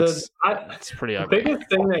 Yeah, it's pretty ugly. The biggest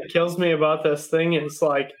thing that kills me about this thing is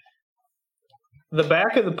like the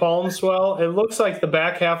back of the palm swell. It looks like the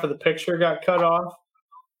back half of the picture got cut off.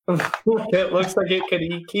 It looks like it could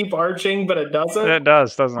keep arching, but it doesn't. It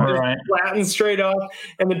does, doesn't it? Right. Flatten straight off.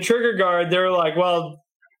 And the trigger guard, they're like, well,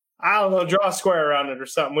 I don't know, draw a square around it or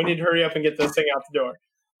something. We need to hurry up and get this thing out the door.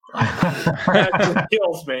 That just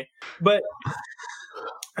kills me. But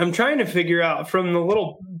I'm trying to figure out from the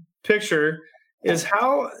little picture is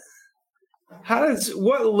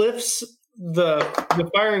what lifts the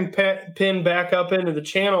firing pin back up into the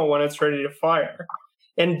channel when it's ready to fire,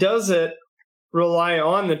 and does it rely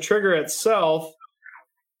on the trigger itself.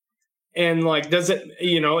 And like, does it,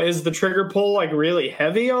 is the trigger pull like really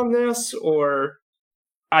heavy on this, or?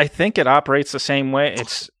 I think it operates the same way.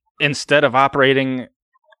 It's instead of operating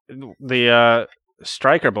the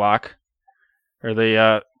striker block or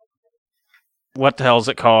the what the hell is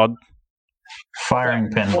it called? Firing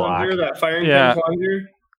pin block. That firing pin plunger?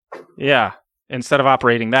 Yeah. Instead of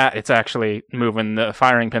operating that, it's actually moving the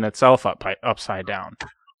firing pin itself upside down.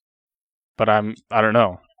 But I don't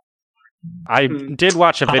know. I did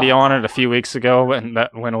watch a video on it a few weeks ago, and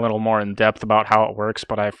that went a little more in depth about how it works,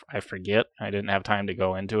 but I forget. I didn't have time to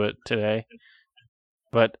go into it today.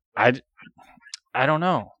 But I don't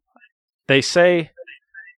know. They say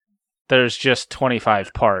there's just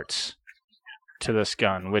 25 parts to this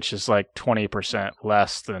gun, which is like 20%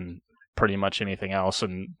 less than pretty much anything else,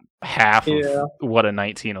 and half of what a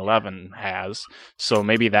 1911 has. So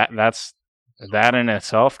maybe that in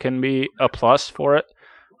itself can be a plus for it.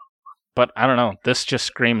 But I don't know. This just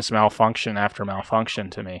screams malfunction after malfunction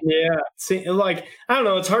to me. Yeah. See, like, I don't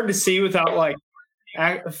know. It's hard to see without like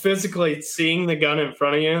physically seeing the gun in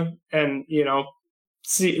front of you, and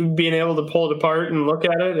being able to pull it apart and look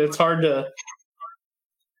at it. It's hard to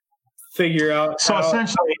figure out. So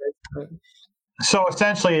essentially,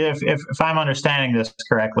 if I'm understanding this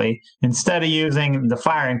correctly, instead of using the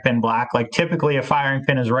firing pin block, like typically a firing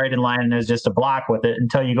pin is right in line and there's just a block with it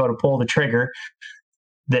until you go to pull the trigger,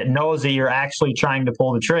 that knows that you're actually trying to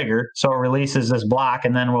pull the trigger, so it releases this block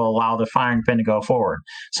and then will allow the firing pin to go forward.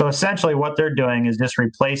 So essentially what they're doing is just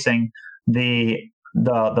replacing the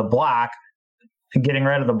block, getting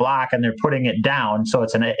rid of the block, and they're putting it down so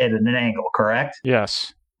it's at an angle, correct?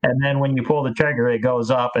 Yes. And then when you pull the trigger, it goes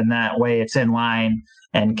up, and that way it's in line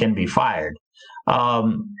and can be fired.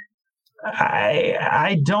 I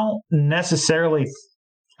don't necessarily...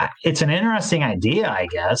 It's an interesting idea, I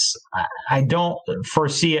guess. I don't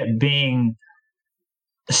foresee it being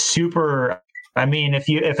super. I mean, if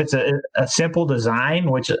it's a simple design,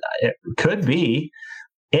 which it could be,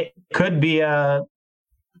 it could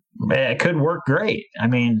work great. I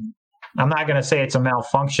mean, I'm not going to say it's a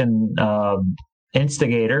malfunction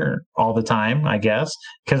instigator all the time, I guess,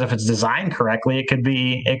 because if it's designed correctly, it could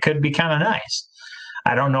be kind of nice.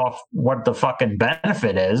 I don't know what the fucking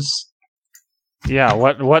benefit is. Yeah,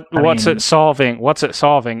 what's it solving? What's it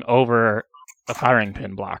solving over a firing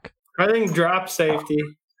pin block? I think drop safety.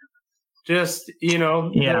 Just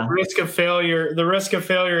the risk of failure. The risk of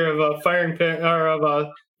failure of a firing pin or of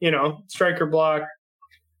a striker block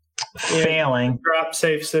failing, drop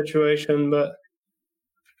safe situation. But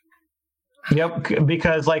yep,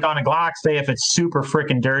 because like on a Glock, say if it's super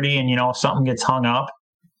freaking dirty and something gets hung up,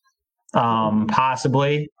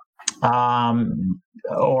 possibly.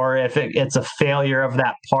 Or if it's a failure of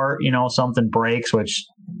that part, something breaks, which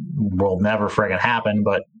will never friggin' happen,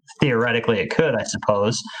 but theoretically it could, I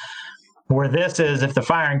suppose. Where this is, if the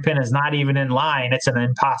firing pin is not even in line, it's an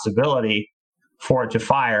impossibility for it to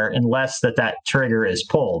fire unless that trigger is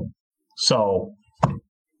pulled. So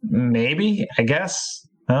maybe, I guess,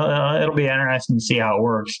 it'll be interesting to see how it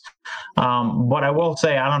works. But I will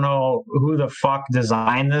say, I don't know who the fuck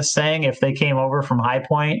designed this thing. If they came over from High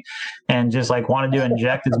Point and just like wanted to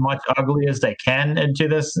inject as much ugly as they can into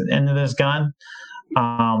this gun.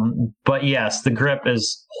 But yes, the grip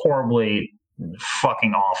is horribly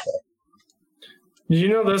fucking awful. Did you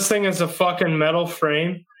know this thing is a fucking metal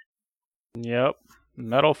frame? Yep,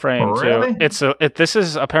 metal frame really? too. This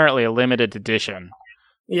is apparently a limited edition.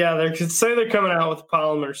 Yeah, they could say they're coming out with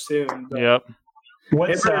polymer soon. Yep.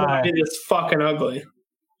 It is fucking ugly.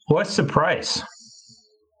 What's the price?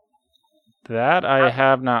 That I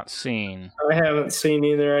have not seen. I haven't seen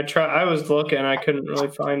either. I was looking. I couldn't really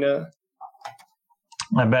find it.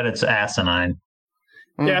 I bet it's asinine.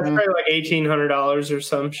 Yeah, it's probably like $1,800 or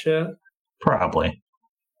some shit. Probably.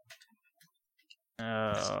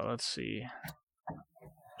 Let's see.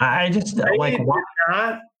 I just like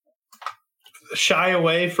not shy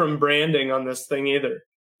away from branding on this thing either.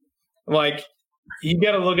 Like, you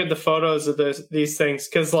got to look at the photos of these things,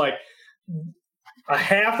 because like a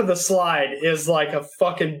half of the slide is like a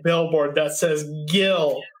fucking billboard that says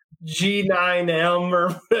Gill G9M or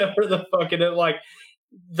whatever the fuck it is. Like,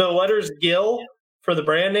 the letters Gill for the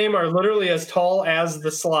brand name are literally as tall as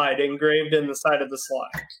the slide, engraved in the side of the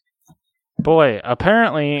slide. Boy,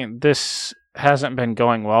 apparently this hasn't been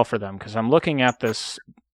going well for them, because I'm looking at this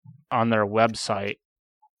on their website,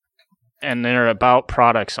 and their about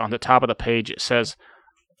products on the top of the page, it says,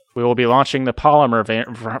 we will be launching the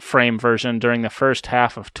polymer frame version during the first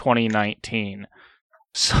half of 2019.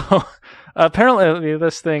 So apparently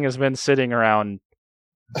this thing has been sitting around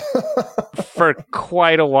for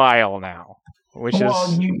quite a while now. which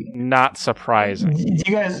is not surprising.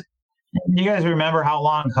 Do you guys remember how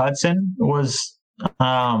long Hudson was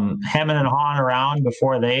hemming and hawing around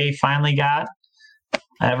before they finally got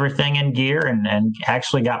everything in gear and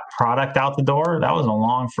actually got product out the door? That was a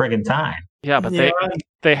long friggin' time. Yeah, but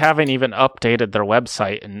they haven't even updated their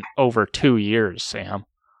website in over 2 years, Sam.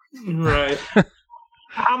 Right.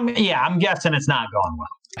 I'm guessing it's not going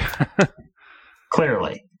well.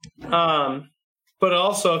 Clearly. But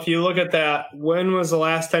also, if you look at that, when was the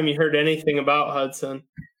last time you heard anything about Hudson?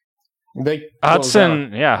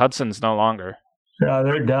 Hudson's no longer. Yeah,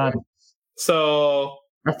 they're done. So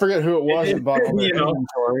I forget who it was that bought all the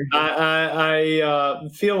inventory. I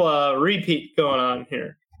feel a repeat going on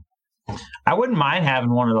here. I wouldn't mind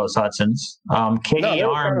having one of those Hudsons.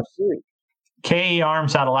 KE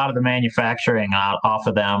Arms had a lot of the manufacturing off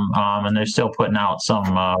of them, and they're still putting out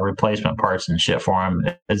some replacement parts and shit for them.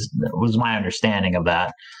 Was my understanding of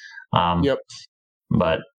that. Yep.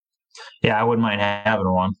 But yeah, I wouldn't mind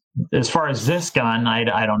having one. As far as this gun, I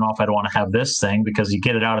don't know if I'd want to have this thing because you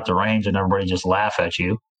get it out at the range and everybody just laugh at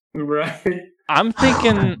you. Right. I'm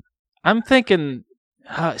thinking.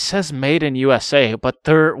 It says made in USA, but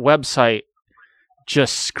their website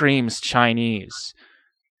just screams Chinese.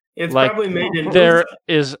 It's probably made in. There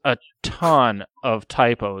is a ton of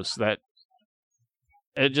typos that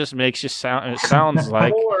it just makes you sound. It sounds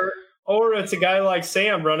like, or it's a guy like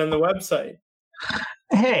Sam running the website.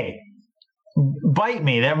 Hey, bite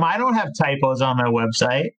me. I don't have typos on my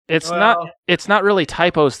website. It's not really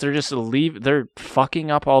typos. They're just they're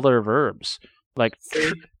fucking up all their verbs. Like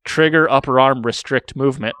trigger upper arm restrict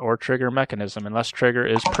movement or trigger mechanism unless trigger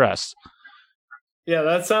is pressed. Yeah,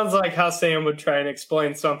 that sounds like how Sam would try and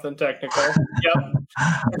explain something technical. Yep.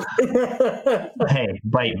 Hey,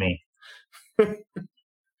 bite me.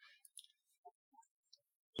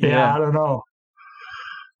 Yeah, I don't know.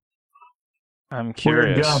 I'm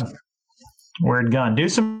curious. Weird gun. Do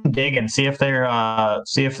some digging. See if they're out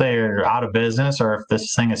of business, or if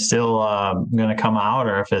this thing is still going to come out,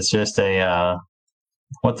 or if it's just a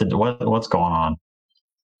what's going on.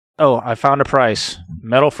 Oh, I found a price.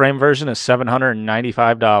 Metal frame version is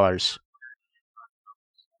 $795.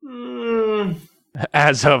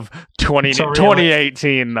 As of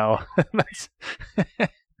 2018, though.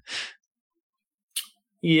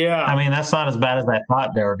 Yeah. I mean, that's not as bad as I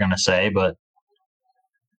thought they were going to say, but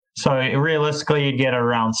so realistically, you'd get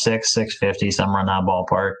around $650, somewhere in that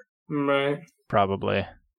ballpark. Right. Probably.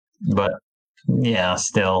 But yeah,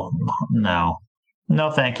 still, no,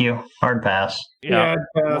 thank you. Hard pass. Yeah,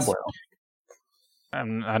 pass.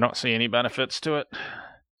 I don't see any benefits to it.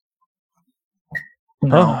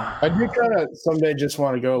 No. I do kind of someday just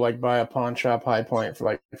want to go like buy a pawn shop High Point for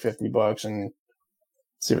like $50 and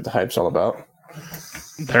see what the hype's all about.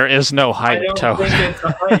 There is no hype, Toad. Think it's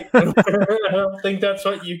a hype. I don't think that's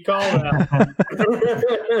what you call that.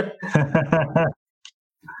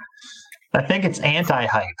 I think it's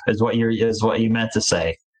anti-hype is what you meant to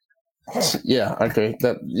say. Yeah. Okay.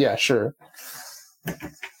 Sure.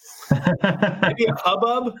 Maybe a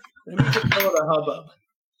hubbub. Maybe you could call it a hubbub.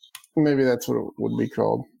 Maybe that's what it would be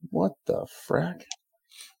called. What the frack?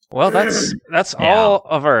 Well, that's all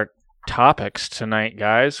of our topics tonight,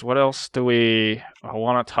 guys. What else do we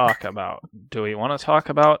want to talk about? Do we want to talk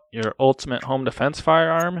about your ultimate home defense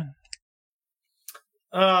firearm?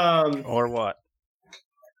 Or what?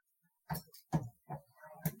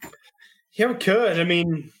 Yeah, we could. I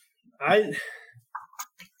mean,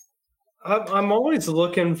 I'm always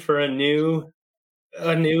looking for a new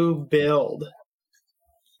build,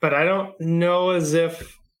 but I don't know as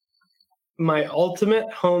if my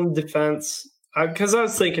ultimate home defense. Because I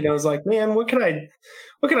was thinking, I was like, man, what could I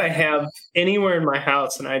have anywhere in my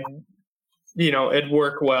house, and it'd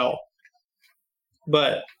work well.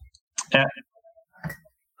 But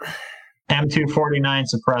M249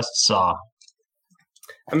 suppressed saw.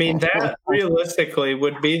 I mean, that realistically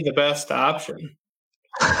would be the best option.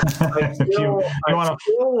 I feel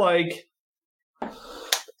like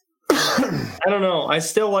I don't know. I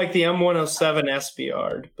still like the M107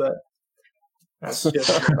 SBR, but that's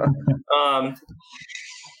just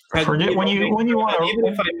when you want to, even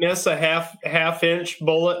if I miss a half inch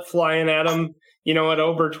bullet flying at them, at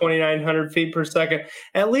over 2,900 feet per second,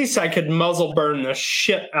 at least I could muzzle burn the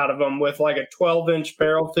shit out of them with like a 12-inch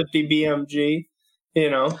barrel 50 BMG.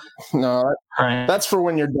 No, that's for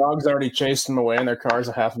when your dog's already chased them away and their car's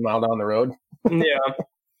a half a mile down the road. Yeah.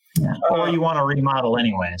 Or you want to remodel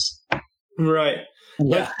anyways. Right.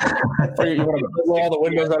 Yeah. Or you want to blow all the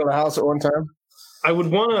windows out of the house at one time? I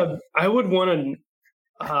would want to,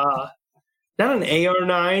 not an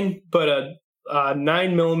AR-9, but a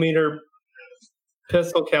 9mm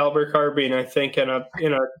pistol caliber carbine, I think, in a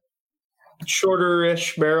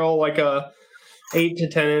shorter-ish barrel, like a 8 to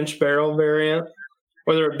 10 inch barrel variant,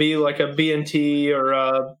 whether it be like a B&T or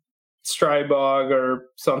a Strybog or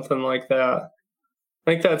something like that.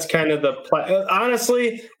 I think that's kind of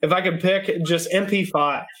honestly, if I could pick, just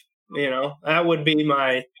MP5, that would be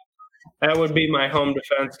my home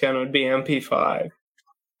defense gun, would be MP5.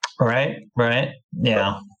 Right.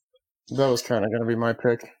 Yeah. That was kind of going to be my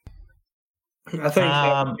pick. I think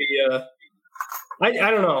that would be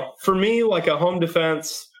I don't know. For me, like a home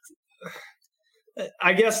defense,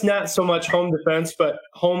 I guess not so much home defense, but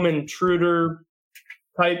home intruder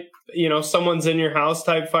type, someone's in your house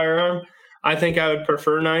type firearm. I think I would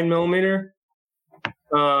prefer 9mm.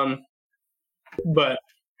 But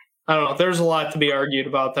I don't know. There's a lot to be argued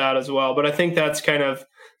about that as well. But I think that's kind of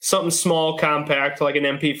something small, compact, like an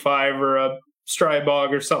MP5 or a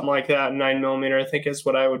Strybog or something like that. 9mm, I think, is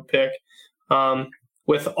what I would pick.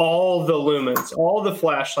 With all the lumens, all the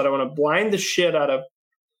flashlight. I want to blind the shit out of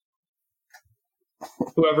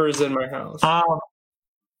whoever is in my house.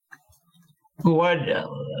 Like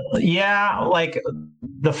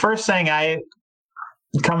the first thing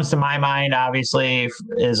comes to my mind, obviously,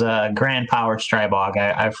 is a Grand Power Strybog.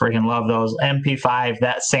 I freaking love those. MP5,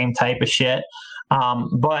 that same type of shit.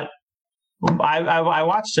 But I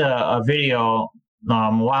watched a video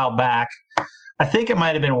a while back. I think it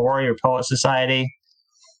might have been Warrior Poet Society.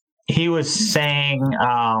 He was saying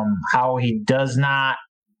how he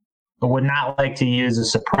would not like to use a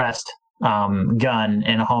suppressed gun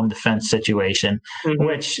in a home defense situation,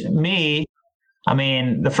 which the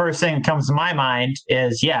first thing that comes to my mind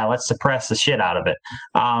is, let's suppress the shit out of it.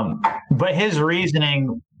 But his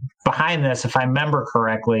reasoning behind this, if I remember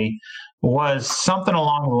correctly, was something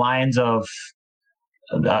along the lines of,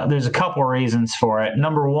 there's a couple reasons for it.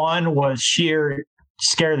 Number one was sheer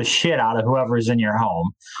scare the shit out of whoever's in your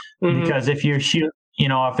home. Because if you shoot,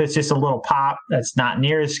 if it's just a little pop, that's not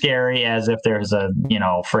near as scary as if there's a,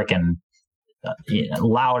 freaking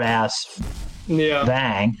loud ass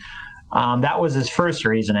bang. That was his first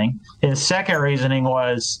reasoning. His second reasoning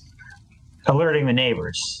was alerting the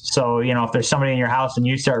neighbors. So, if there's somebody in your house and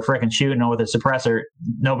you start freaking shooting with a suppressor,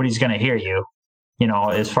 nobody's going to hear you,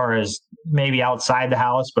 as far as maybe outside the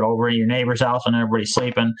house, but over at your neighbor's house when everybody's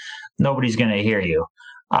sleeping, nobody's going to hear you.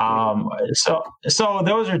 So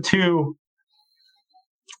those are two.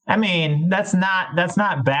 I mean, that's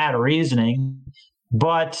not bad reasoning,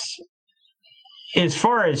 but as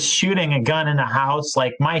far as shooting a gun in a house,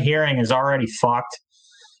 like, my hearing is already fucked.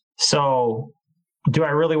 So do I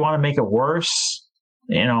really want to make it worse?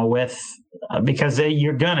 Because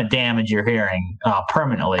you're going to damage your hearing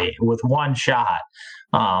permanently with one shot.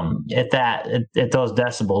 At those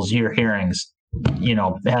decibels, your hearing's,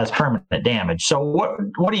 has permanent damage. So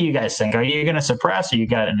what do you guys think? Are you going to suppress? Are you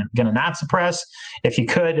going to not suppress? If you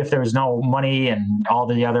could, if there was no money and all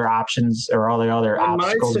the other options or all the other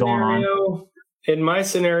obstacles going on. In my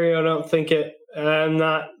scenario, I don't think I'm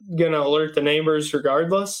not going to alert the neighbors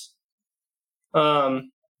regardless. Right.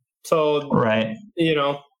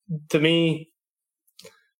 To me,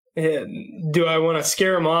 do I want to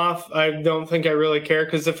scare them off? I don't think I really care,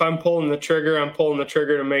 because if I'm pulling the trigger, I'm pulling the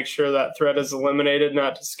trigger to make sure that threat is eliminated,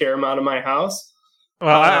 not to scare them out of my house.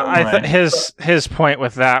 Well, his point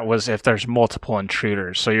with that was if there's multiple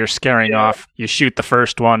intruders, so you're scaring off. You shoot the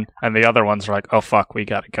first one, and the other ones are like, "Oh fuck, we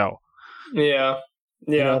gotta go." Yeah.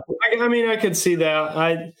 I mean, I could see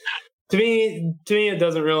that. To me, it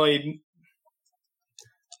doesn't really.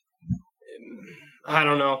 I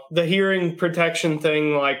don't know, the hearing protection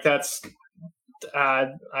thing. Like, that's.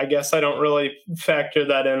 I guess I don't really factor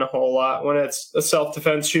that in a whole lot. When it's a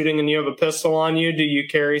self-defense shooting and you have a pistol on you, do you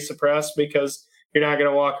carry suppress because you're not going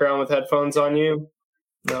to walk around with headphones on you?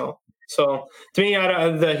 No. So to me,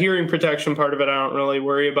 the hearing protection part of it, I don't really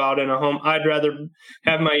worry about in a home. I'd rather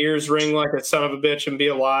have my ears ring like a son of a bitch and be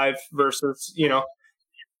alive versus,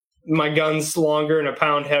 my gun's longer and a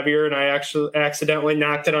pound heavier, and I actually accidentally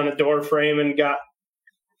knocked it on a door frame and got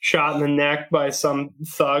shot in the neck by some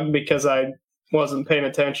thug because I wasn't paying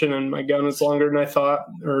attention and my gun was longer than I thought,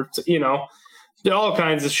 or, all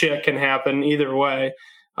kinds of shit can happen either way.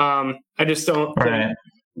 I just don't think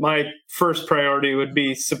my first priority would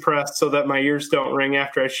be suppressed so that my ears don't ring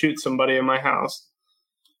after I shoot somebody in my house.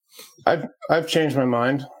 I've changed my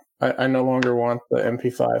mind. I no longer want the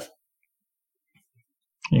MP5.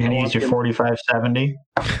 You're going to use your 4570?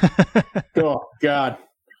 Oh, God.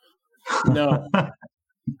 No.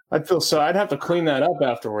 I'd have to clean that up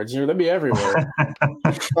afterwards. That'd be everywhere.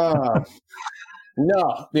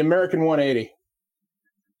 No, the American 180.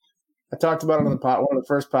 I talked about it on one of the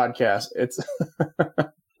first podcasts.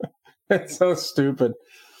 It's so stupid.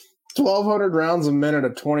 1,200 rounds a minute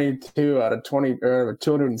of 22 out of 20,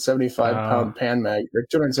 275 pound pan mag, or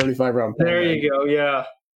 275 round pan There mag. you go. Yeah.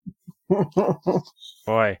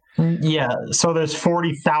 Boy. Yeah. So there's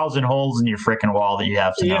 40,000 holes in your freaking wall that you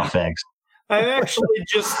have to now fix. I actually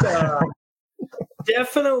just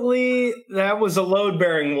definitely that was a load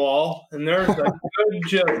bearing wall, and there's a good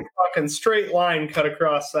just fucking straight line cut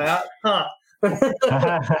across that. Huh.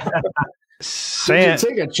 Sam, did you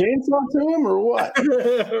take a chainsaw to him or what?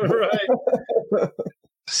 Right.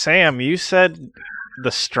 Sam, you said the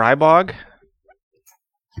Strybog?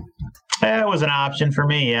 It was an option for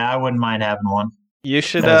me. Yeah, I wouldn't mind having one. You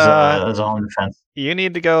should as a home defense. You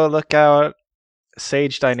need to go look out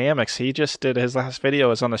Sage Dynamics. He just did his last video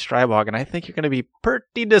was on the Strybog, and I think you're going to be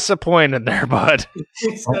pretty disappointed there, bud.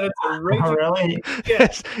 He said it's a Oh, really?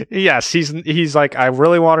 Yes, he's like, I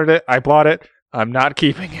really wanted it. I bought it. I'm not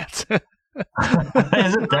keeping it.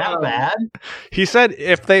 Is it that bad? He said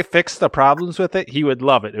if they fix the problems with it, he would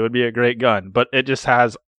love it. It would be a great gun, but it just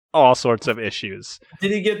has all sorts of issues.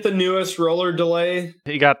 Did he get the newest roller delay?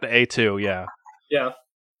 He got the A2, yeah. Yeah.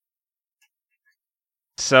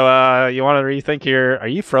 So, you want to rethink are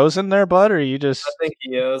you frozen there, bud, or are you just... I think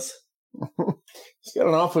he is. He's got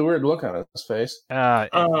an awfully weird look on his face.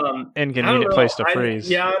 Inconvenient place to freeze.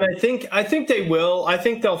 And I think they will. I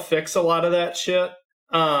think they'll fix a lot of that shit.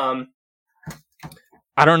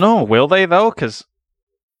 I don't know. Will they, though? Because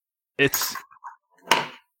it's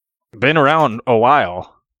been around a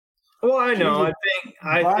while. Well, I know.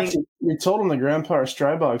 I think we told him the Grandpa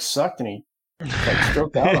Strybog sucked, and he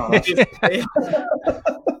stroked out on us.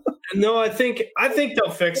 No, I think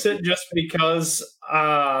they'll fix it just because.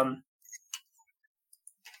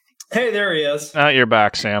 Hey, there he is. You're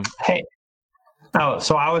back, Sam. Hey. Oh,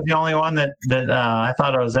 so I was the only one that I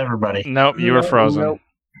thought it was everybody. Nope, you were frozen.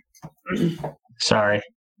 Nope. Sorry.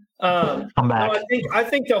 I'm back. No, I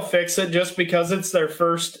think they'll fix it just because it's their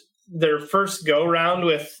first go round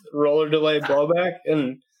with roller delay blowback,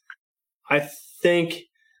 and I think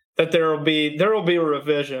that there will be a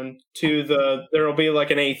revision to there will be like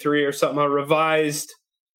an A3 or something, a revised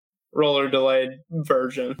roller delayed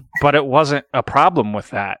version. But it wasn't a problem with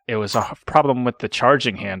that. It was a problem with the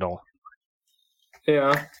charging handle.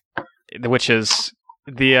 Yeah. Which is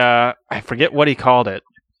the I forget what he called it.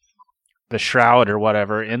 The shroud or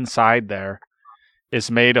whatever inside there is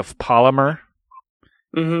made of polymer.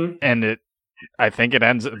 Mm-hmm. And I think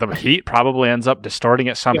the heat probably ends up distorting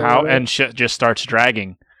it somehow, and shit just starts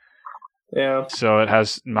dragging. Yeah. So it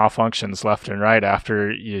has malfunctions left and right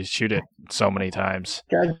after you shoot it so many times.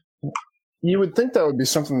 God, you would think that would be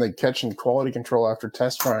something they'd catch in quality control after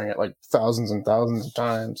test firing it like thousands and thousands of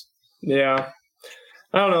times. Yeah.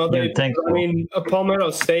 I don't know.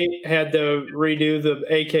 Palmetto State had to redo the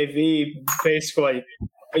AKV. Basically,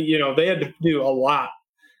 they had to do a lot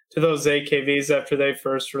to those AKVs after they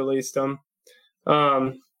first released them,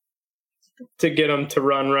 to get them to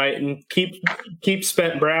run right and keep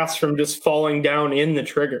spent brass from just falling down in the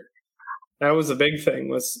trigger. That was a big thing.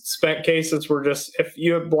 Was spent cases were just, if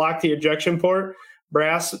you had blocked the ejection port,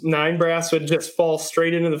 9 brass would just fall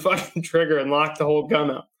straight into the fucking trigger and lock the whole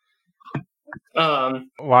gun up. Why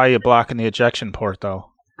are you blocking the ejection port though?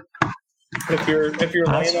 If you're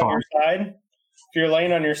laying on your side, if you're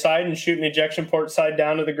laying on your side and shooting the ejection port side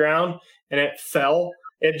down to the ground and it fell,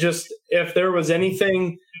 if there was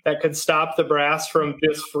anything that could stop the brass from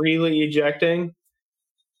just freely ejecting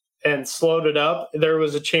and slowed it up, there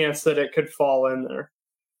was a chance that it could fall in there.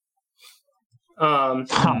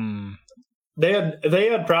 They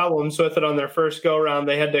had problems with it on their first go around.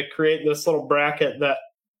 They had to create this little bracket that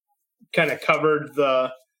kind of covered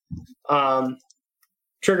the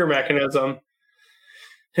trigger mechanism,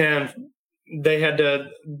 and they had to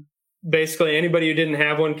basically, anybody who didn't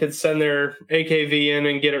have one could send their AKV in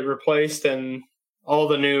and get it replaced, and all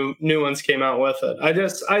the new ones came out with it.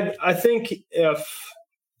 I think if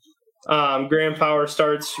Grand Power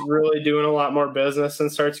starts really doing a lot more business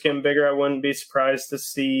and starts getting bigger, I wouldn't be surprised to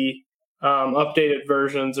see updated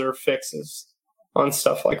versions or fixes on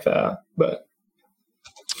stuff like that. But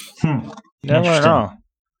never know.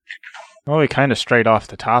 Well, we kind of strayed off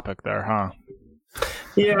the topic there, huh?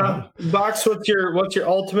 Yeah, Box. What's your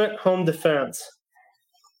ultimate home defense?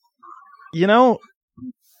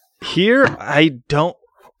 Here I don't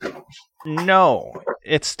know.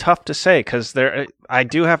 It's tough to say because I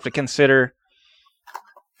do have to consider.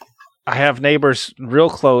 I have neighbors real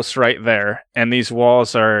close right there, and these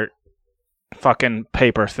walls are fucking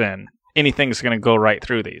paper thin. Anything's going to go right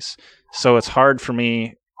through these, so it's hard for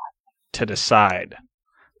me to decide.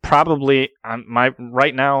 Probably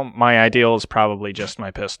right now, my ideal is probably just my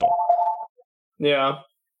pistol. Yeah.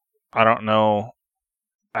 I don't know.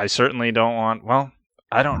 I certainly don't want. Well,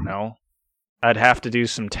 I don't know. I'd have to do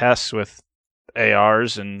some tests with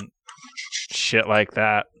ARs and shit like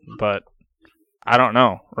that, but I don't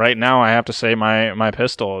know. Right now, I have to say my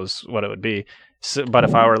pistol is what it would be. So, but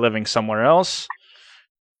if I were living somewhere else,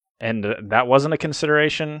 and that wasn't a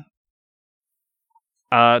consideration,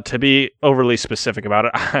 to be overly specific about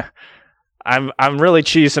it, I'm really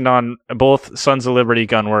cheesing on both Sons of Liberty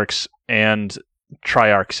Gunworks and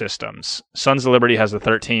Triarch Systems. Sons of Liberty has a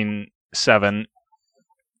 13.7,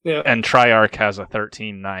 and Triarch has a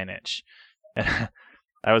 13.9 inch. And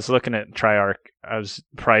I was looking at Triarch. I was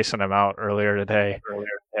pricing them out earlier today.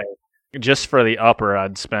 Just for the upper,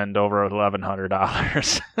 I'd spend over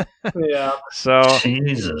 $1,100. Yeah. So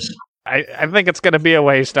Jesus. I think it's going to be a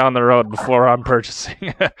ways down the road before I'm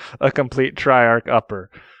purchasing a complete Triarch upper.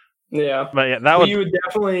 Yeah. But yeah, that would. You would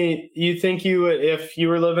definitely. You think you would, if you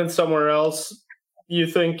were living somewhere else, you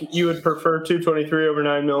think you would prefer 223 over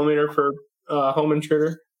 9mm for home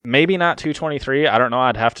intruder? Maybe not 223. I don't know.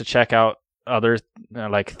 I'd have to check out other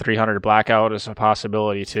like 300 blackout is a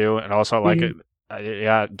possibility too, and also like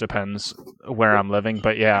it depends where I'm living.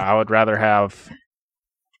 But yeah, I would rather have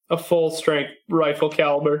a full strength rifle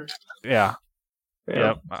caliber. Yeah.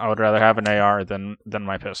 Yep. I would rather have an AR than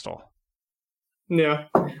my pistol. Yeah.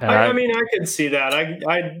 I mean, I could see that.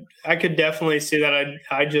 I could definitely see that.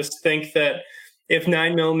 I just think that if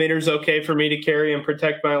 9mm is okay for me to carry and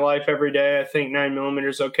protect my life every day, I think 9mm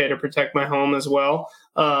is okay to protect my home as well.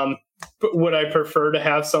 But would I prefer to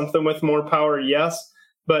have something with more power? Yes.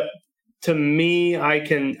 But to me,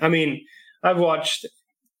 I've watched,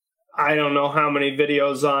 I don't know how many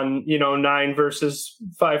videos on, 9 versus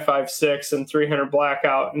 5.56 and 300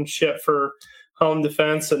 blackout and shit for home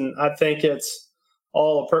defense. And I think it's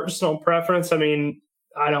all a personal preference. I mean,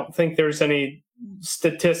 I don't think there's any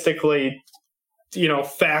statistically,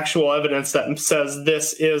 factual evidence that says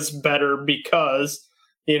this is better because,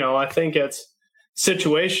 I think it's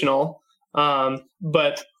situational.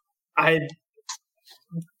 But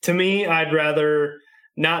to me, I'd rather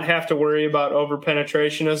not have to worry about over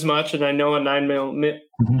penetration as much. And I know a 9mm,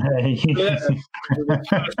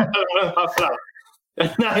 a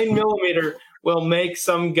 9mm will make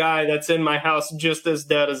some guy that's in my house just as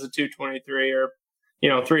dead as a 223 or,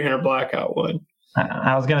 300 blackout would.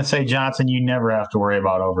 I was going to say, Johnson, you never have to worry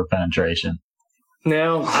about over penetration.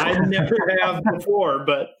 No, I never have before,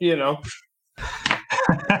 but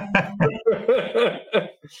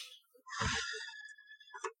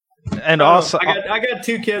And also, I got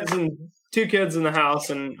two kids in the house,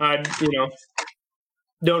 and I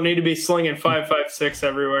don't need to be slinging 5.56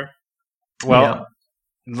 everywhere. Well,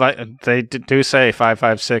 they do say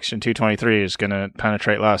 5.56 and 223 is going to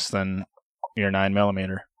penetrate less than your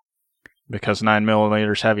 9mm because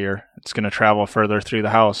 9mm is heavier. It's going to travel further through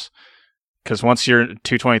the house. Because once your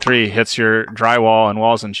 223 hits your drywall and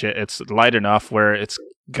walls and shit, it's light enough where it's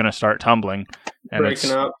going to start tumbling. And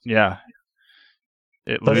breaking up. Yeah.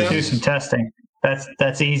 Let's do some testing.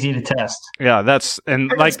 That's easy to test. Yeah, I can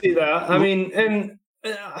see that. I mean, and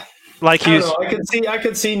like I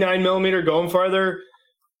could see 9mm going farther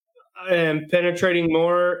and penetrating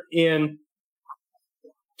more in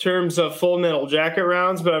terms of full metal jacket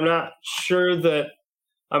rounds, but I'm not sure that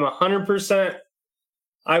I'm 100%.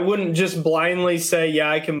 I wouldn't just blindly say, yeah,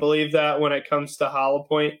 I can believe that when it comes to hollow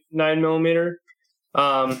point 9mm.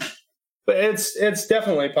 But it's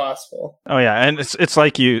definitely possible. Oh yeah, and it's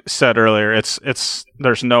like you said earlier. It's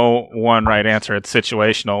there's no one right answer. It's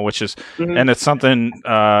situational, which is, and it's something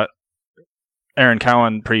Aaron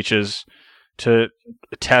Cowan preaches to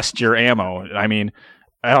test your ammo. I mean,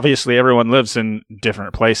 obviously everyone lives in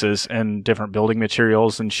different places and different building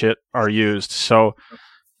materials and shit are used. So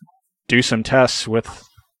do some tests with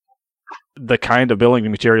the kind of building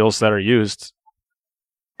materials that are used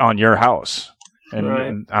on your house. And,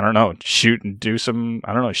 and I don't know, shoot through some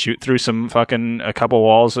fucking a couple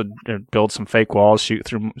walls and build some fake walls, shoot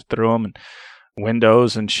through them and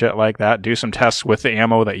windows and shit like that. Do some tests with the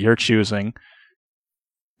ammo that you're choosing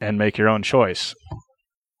and make your own choice.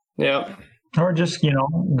 Yeah. Or just,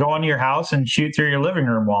 go into your house and shoot through your living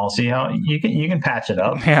room wall. See how you can patch it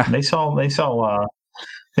up. Yeah. They sell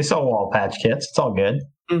wall patch kits. It's all good.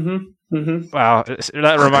 Mm-hmm. Mm-hmm. Wow,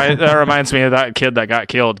 that reminds me of that kid that got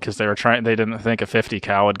killed because they didn't think a 50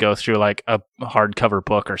 cal would go through like a hardcover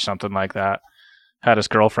book or something like that. Had his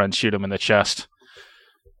girlfriend shoot him in the chest.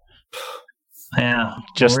 Yeah,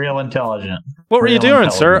 just real intelligent. What were you doing,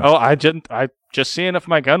 sir? Oh, I just seeing if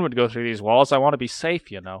my gun would go through these walls. I want to be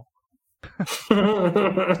safe, Yeah,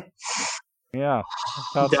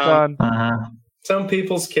 that's done. Some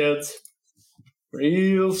people's kids,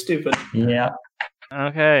 real stupid. Yeah.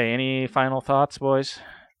 Okay, any final thoughts, boys?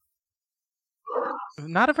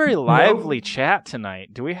 Not a very lively chat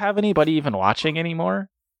tonight. Do we have anybody even watching anymore?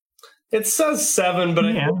 It says 7, but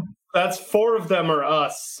Yeah. that's 4 of them are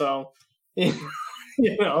us. So, you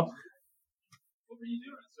know.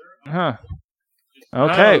 Huh.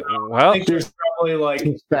 Okay, well, I think there's probably like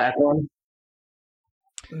Back one.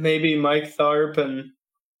 maybe Mike Tharp, and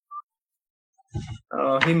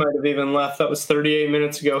he might have even left. That was 38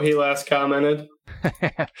 minutes ago. He last commented.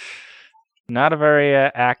 not a very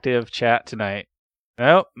active chat tonight.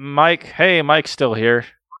 Oh, Mike. Hey, Mike's still here.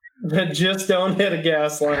 Just don't hit a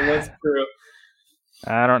gas line. That's true.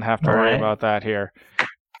 I don't have to All worry right. about that here.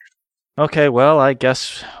 Okay, well, I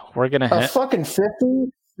guess we're going to A hit. fucking 50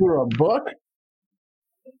 through a book?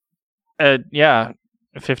 Yeah,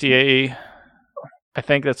 58. I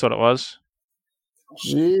think that's what it was.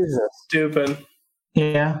 Jesus. Stupid.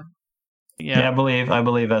 Yeah. Yeah. I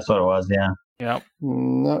believe that's what it was. Yeah. Yep.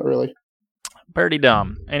 Not really. Pretty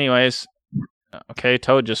dumb. Anyways, okay,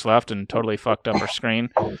 Toad just left and totally fucked up her screen.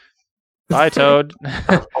 Bye, Toad.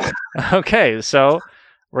 Okay, so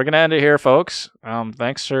we're going to end it here, folks.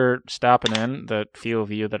 Thanks for stopping in, the few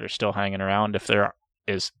of you that are still hanging around, if there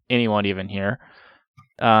is anyone even here.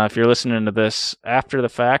 If you're listening to this after the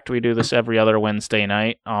fact, we do this every other Wednesday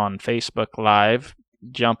night on Facebook Live.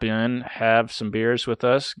 Jump in, have some beers with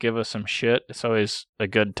us, give us some shit. It's always a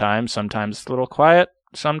good time. Sometimes it's a little quiet.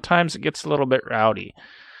 Sometimes it gets a little bit rowdy.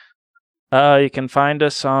 You can find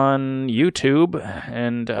us on YouTube,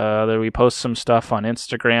 and there we post some stuff on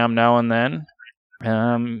Instagram now and then.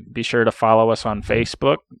 Be sure to follow us on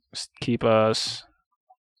Facebook. Keep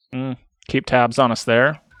tabs on us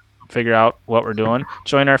there. Figure out what we're doing.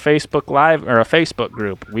 Join our Facebook Live or a Facebook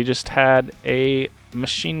group. We just had a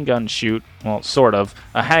machine gun shoot, well, sort of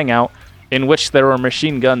a hangout in which there were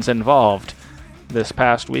machine guns involved this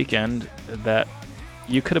past weekend that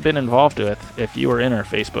you could have been involved with if you were in our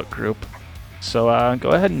Facebook group. So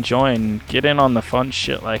go ahead and join, get in on the fun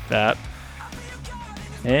shit like that.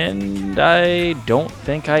 And I don't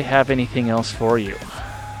think I have anything else for you.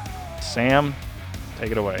 Sam,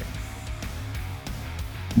 take it away.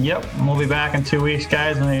 Yep, we'll be back in 2 weeks,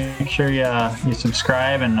 guys. Make sure you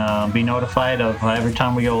subscribe and be notified of every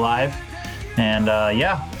time we go live. And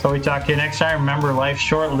so we talk to you next time. Remember, life's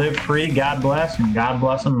short, live free, God bless, and God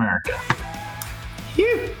bless America.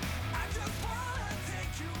 Phew.